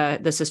is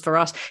for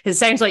us? It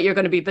sounds like you're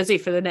going to be busy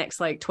for the next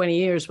 20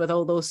 years with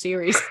all those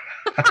series.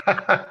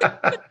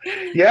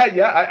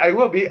 Yeah, I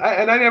will be,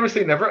 and I never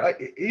say never.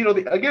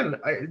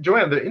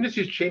 Joanne, the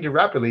industry is changing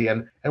rapidly,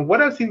 and what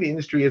I've seen in the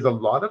industry is a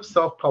lot of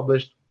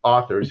self-published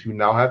authors who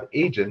now have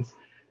agents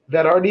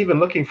that aren't even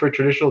looking for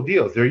traditional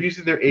deals. They're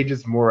using their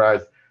agents more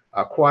as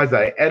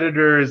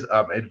quasi-editors,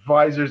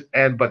 advisors,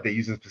 but they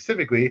use them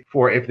specifically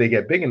for, if they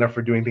get big enough,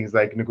 for doing things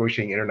like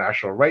negotiating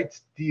international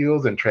rights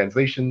deals and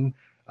translation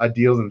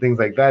deals and things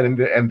like that. And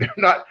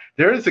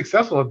they're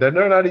successful. They're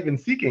not even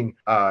seeking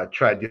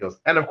trad deals.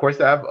 And of course,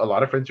 I have a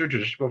lot of friends who are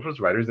traditional published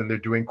writers, and they're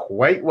doing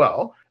quite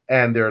well,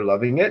 and they're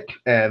loving it,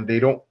 and they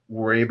don't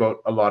worry about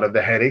a lot of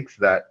the headaches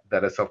that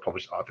a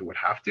self-published author would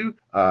have to,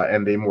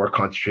 and they more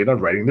concentrate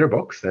on writing their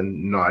books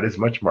and not as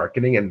much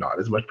marketing and not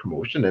as much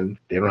promotion, and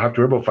they don't have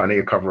to worry about finding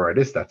a cover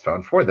artist that's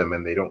found for them,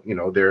 and they don't,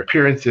 their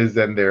appearances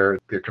and their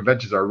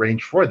conventions are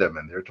arranged for them,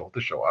 and they're told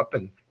to show up,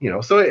 and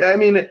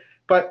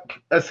but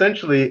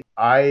essentially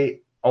I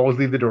always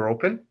leave the door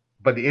open,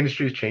 but the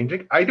industry is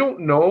changing. I don't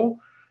know.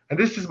 And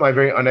this is my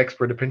very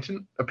unexpert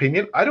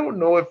opinion. I don't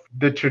know if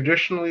the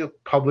traditionally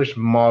published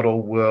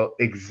model will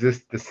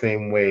exist the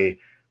same way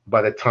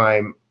by the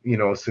time,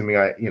 assuming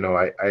I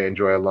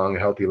enjoy a long,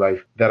 healthy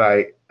life,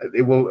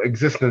 it will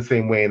exist in the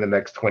same way in the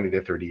next 20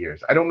 to 30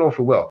 years. I don't know if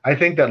it will. I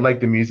think that, like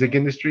the music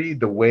industry,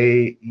 the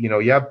way,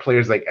 you have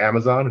players like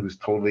Amazon, who's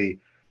totally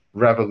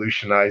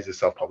revolutionized the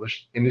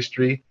self-published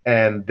industry,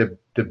 and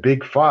the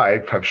big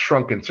 5 have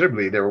shrunk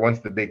considerably. They were once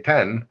the big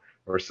 10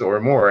 or so or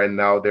more, and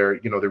now they're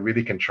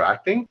really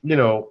contracting.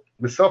 The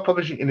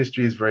self-publishing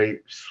industry is very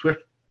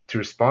swift to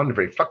respond,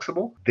 very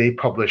flexible. They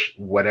publish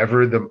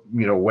whatever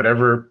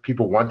whatever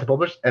people want to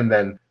publish, and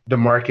then the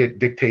market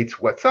dictates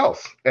what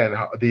sells and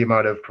the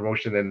amount of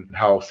promotion and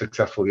how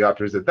successful the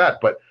author is at that.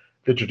 But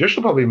the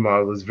traditional publishing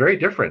model is very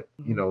different.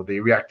 They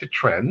react to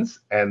trends,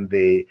 and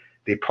they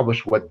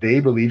publish what they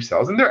believe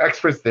sells, and they're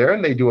experts there,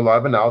 and they do a lot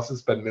of analysis,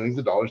 spend millions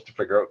of dollars to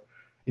figure out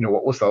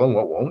what will sell and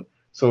what won't.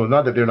 So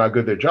not that they're not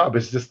good at their job,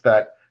 it's just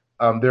that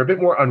they're a bit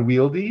more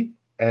unwieldy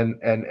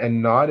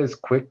and not as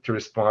quick to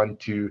respond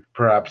to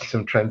perhaps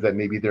some trends that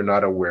maybe they're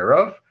not aware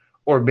of,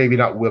 or maybe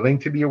not willing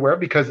to be aware of,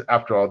 because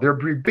after all, they're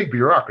big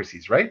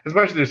bureaucracies, right? As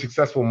much as they're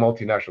successful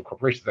multinational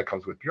corporations, that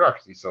comes with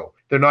bureaucracy. So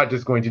they're not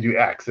just going to do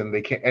X, and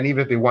they can't, and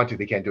even if they want to,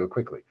 they can't do it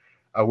quickly.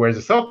 Whereas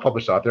a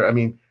self-published author,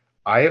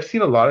 I have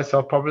seen a lot of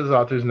self-published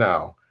authors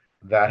now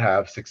that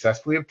have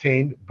successfully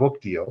obtained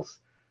book deals,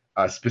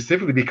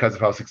 specifically because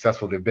of how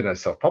successful they've been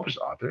as self-published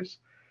authors.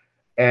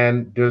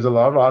 And there's a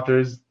lot of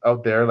authors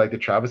out there like the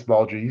Travis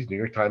Baldry's New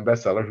York Times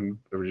bestseller who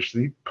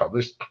originally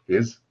published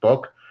his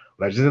book,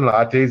 Legends and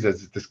Lattes,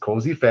 as this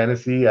cozy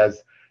fantasy,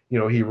 as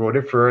he wrote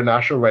it for a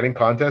national writing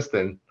contest.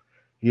 And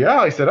yeah,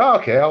 I said, oh,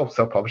 okay, I'll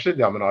self-publish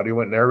it. I'm an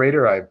audio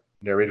narrator. I've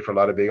narrated for a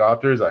lot of big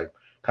authors. I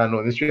kind of know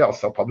the industry. I'll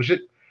self-publish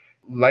it.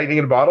 Lightning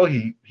in a bottle.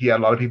 He had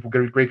a lot of people,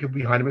 great people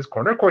behind him in his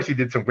corner. Of course, he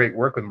did some great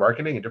work with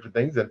marketing and different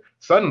things. And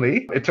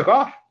suddenly it took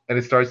off and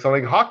it started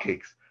selling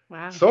hotcakes.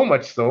 Wow. So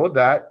much so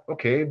that,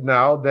 okay,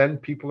 now then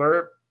people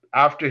are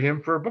after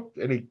him for a book,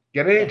 and he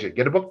get an agent,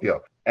 get a book deal.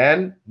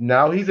 And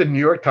now he's a New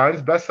York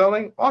Times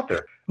best-selling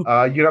author.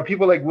 You have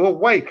people like Will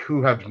White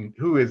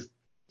who is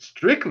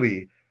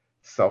strictly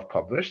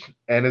self-published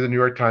and is a New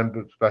York Times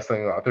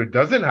best-selling author,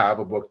 doesn't have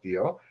a book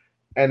deal,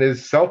 and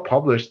is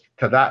self-published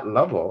to that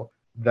level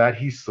that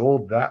he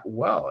sold that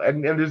well.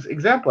 And there's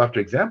example after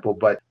example,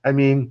 but I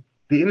mean,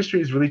 the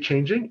industry is really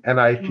changing, and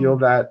I feel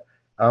that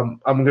I'm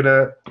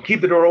gonna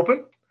keep the door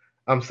open.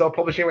 I'm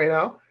self-publishing right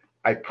now.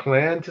 I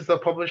plan to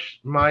self-publish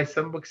my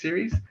 7-book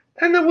series,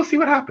 and then we'll see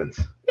what happens,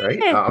 right?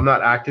 Yeah. I'm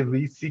not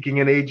actively seeking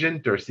an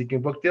agent or seeking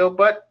a book deal,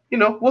 but,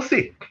 we'll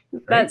see.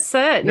 Right? That's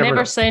it.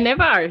 Never say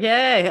never.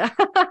 Yeah.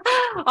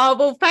 Oh,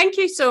 well, thank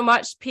you so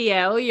much,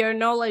 PL. Your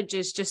knowledge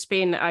has just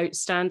been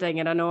outstanding,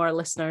 and I know our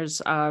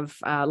listeners have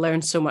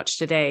learned so much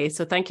today.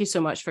 So thank you so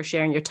much for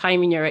sharing your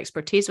time and your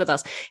expertise with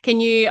us. Can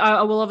you,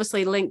 I will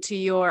obviously link to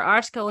your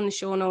article in the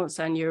show notes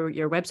and your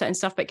website and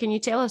stuff, but can you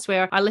tell us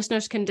where our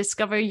listeners can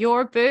discover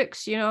your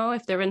books,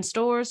 if they're in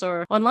stores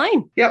or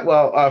online? Yeah,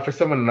 well, for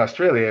someone in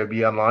Australia, it would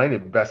be online. The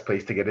best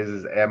place to get it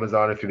is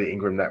Amazon or through the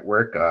Ingram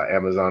network,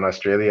 Amazon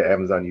Australia,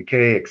 Amazon UK,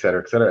 et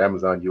cetera,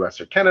 Amazon US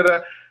or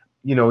Canada.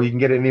 You can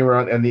get it anywhere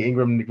on the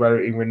Ingram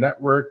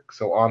network.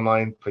 So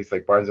online, places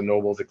like Barnes and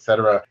Nobles,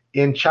 etc.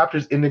 In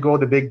Chapters Indigo,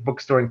 the big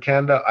bookstore in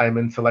Canada, I'm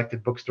in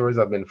selected bookstores.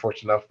 I've been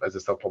fortunate enough as a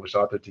self-published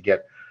author to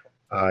get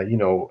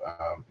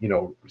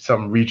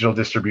some regional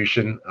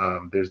distribution.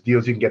 There's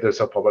deals you can get there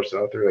self-published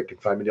author, like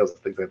consignment deals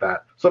and things like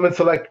that. So I'm in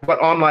select, but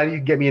online you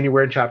can get me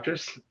anywhere in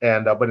Chapters,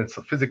 and but it's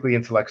physically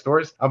in select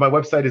stores. My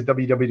website is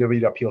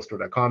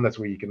www.plstore.com. That's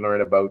where you can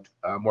learn about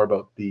more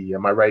about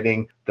my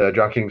writing, the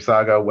Drowned King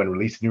saga, when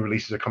new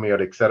releases are coming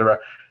out, etc.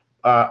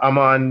 I'm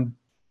on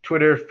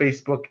Twitter,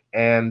 Facebook,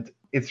 and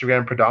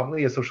Instagram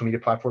predominantly as social media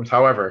platforms.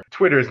 However,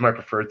 Twitter is my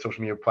preferred social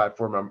media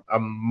platform.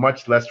 I'm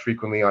much less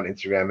frequently on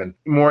Instagram and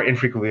more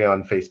infrequently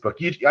on Facebook.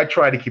 I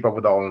try to keep up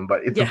with all of them,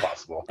 but it's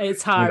impossible.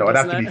 It's hard. It'd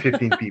have to be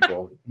 15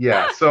 people.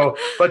 Yeah. So,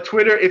 but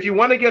Twitter, if you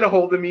want to get a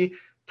hold of me,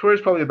 Twitter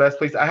is probably the best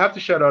place. I have to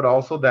shout out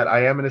also that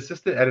I am an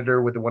assistant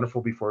editor with the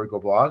wonderful Before We Go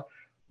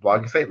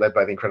blogging site led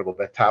by the incredible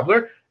Beth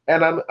Tabler.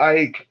 And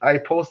I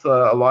post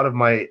a lot of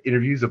my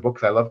interviews of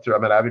books I love to.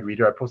 I'm an avid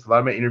reader. I post a lot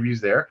of my interviews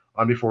there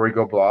on Before We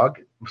Go blog.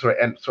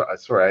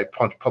 I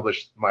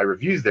publish my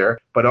reviews there,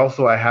 but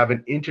also I have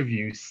an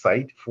interview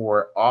site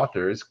for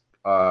authors,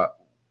 an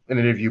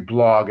interview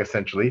blog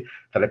essentially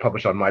that I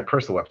publish on my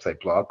personal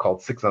website blog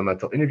called 6 on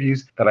Mental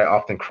Interviews that I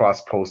often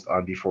cross post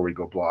on Before We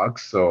Go blog.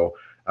 So.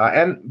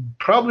 And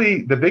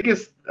probably the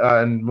biggest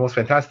and most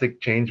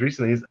fantastic change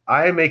recently is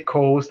I am a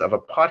co-host of a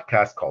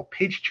podcast called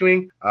Page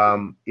Chewing.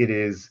 It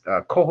is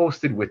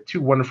co-hosted with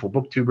two wonderful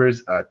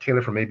booktubers,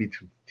 Taylor from Maybe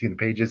Between the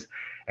Pages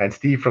and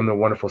Steve from the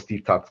wonderful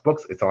Steve Talks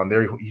Books. It's on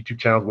their YouTube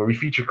channels where we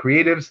feature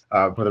creatives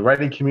for the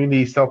writing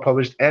community,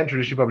 self-published and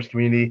traditionally published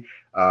community,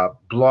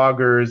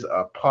 bloggers,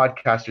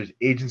 podcasters,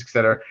 agents,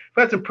 etc.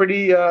 We've had some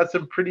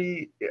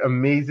pretty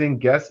amazing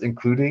guests,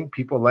 including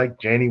people like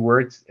Janie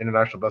Wirtz,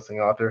 international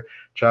bestselling author,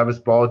 Travis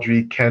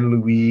Baldry, Ken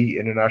Louis,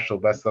 international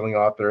bestselling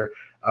author.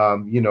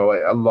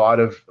 A lot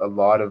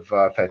of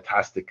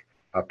fantastic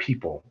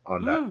people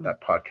on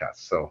that podcast.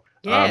 So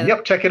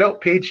check it out,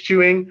 Page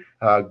Chewing.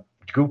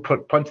 Go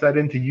punch that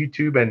into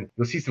YouTube and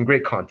you'll see some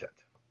great content.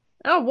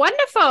 Oh,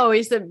 wonderful.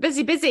 He's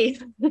busy,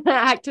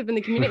 active in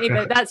the community,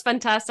 but that's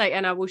fantastic.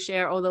 And I will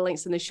share all the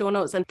links in the show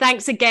notes. And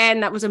thanks again.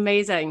 That was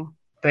amazing.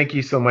 Thank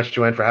you so much,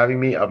 Joanne, for having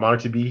me. I'm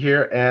honored to be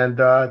here. And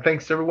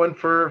thanks everyone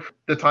for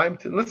the time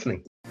to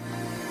listening.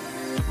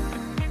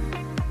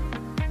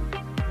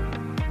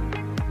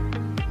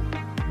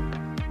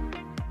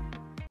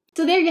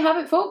 So there you have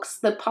it, folks.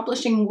 The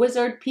publishing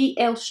wizard,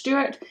 P.L.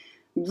 Stuart,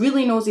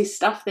 really knows his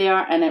stuff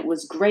there, and it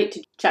was great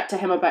to chat to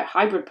him about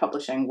hybrid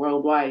publishing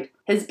worldwide.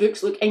 His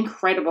books look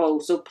incredible,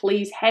 so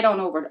please head on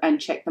over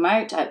and check them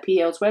out at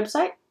PL's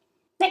website.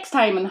 Next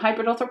time on the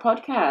Hybrid Author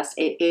Podcast,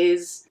 it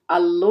is a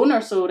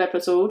loner-sode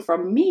episode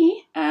from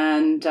me,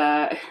 and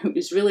it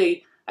was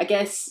really, I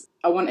guess,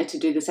 I wanted to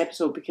do this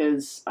episode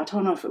because I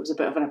don't know if it was a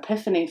bit of an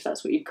epiphany, if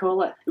that's what you'd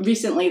call it,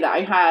 recently that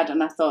I had,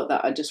 and I thought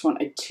that I just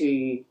wanted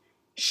to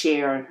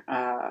share.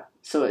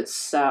 So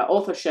it's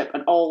authorship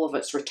and all of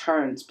its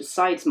returns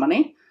besides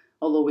money,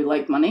 although we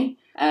like money.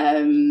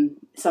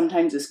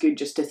 Sometimes it's good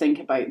just to think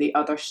about the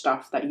other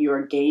stuff that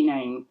you're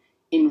gaining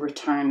in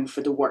return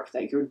for the work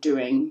that you're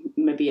doing,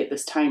 maybe at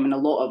this time, and a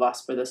lot of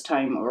us for this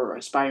time, or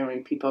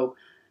aspiring people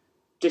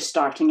just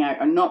starting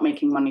out and not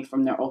making money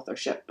from their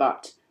authorship.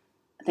 But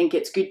I think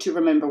it's good to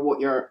remember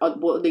what are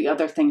the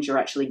other things you're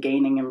actually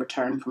gaining in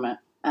return from it.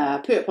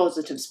 Put a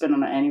positive spin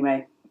on it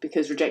anyway,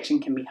 because rejection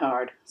can be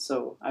hard.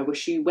 So I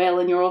wish you well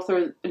in your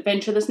author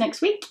adventure this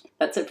next week.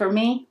 That's it for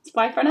me. It's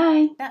bye for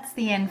now. That's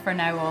the end for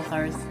now,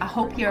 authors. I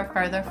hope you're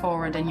further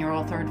forward in your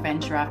author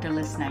adventure after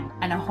listening,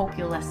 and I hope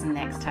you'll listen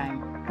next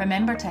time.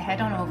 Remember to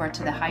head on over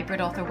to the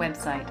Hybrid Author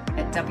website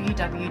at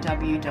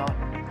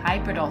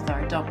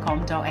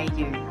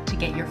www.hybridauthor.com.au to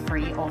get your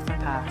free author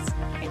pass.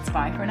 It's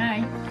bye for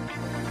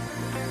now.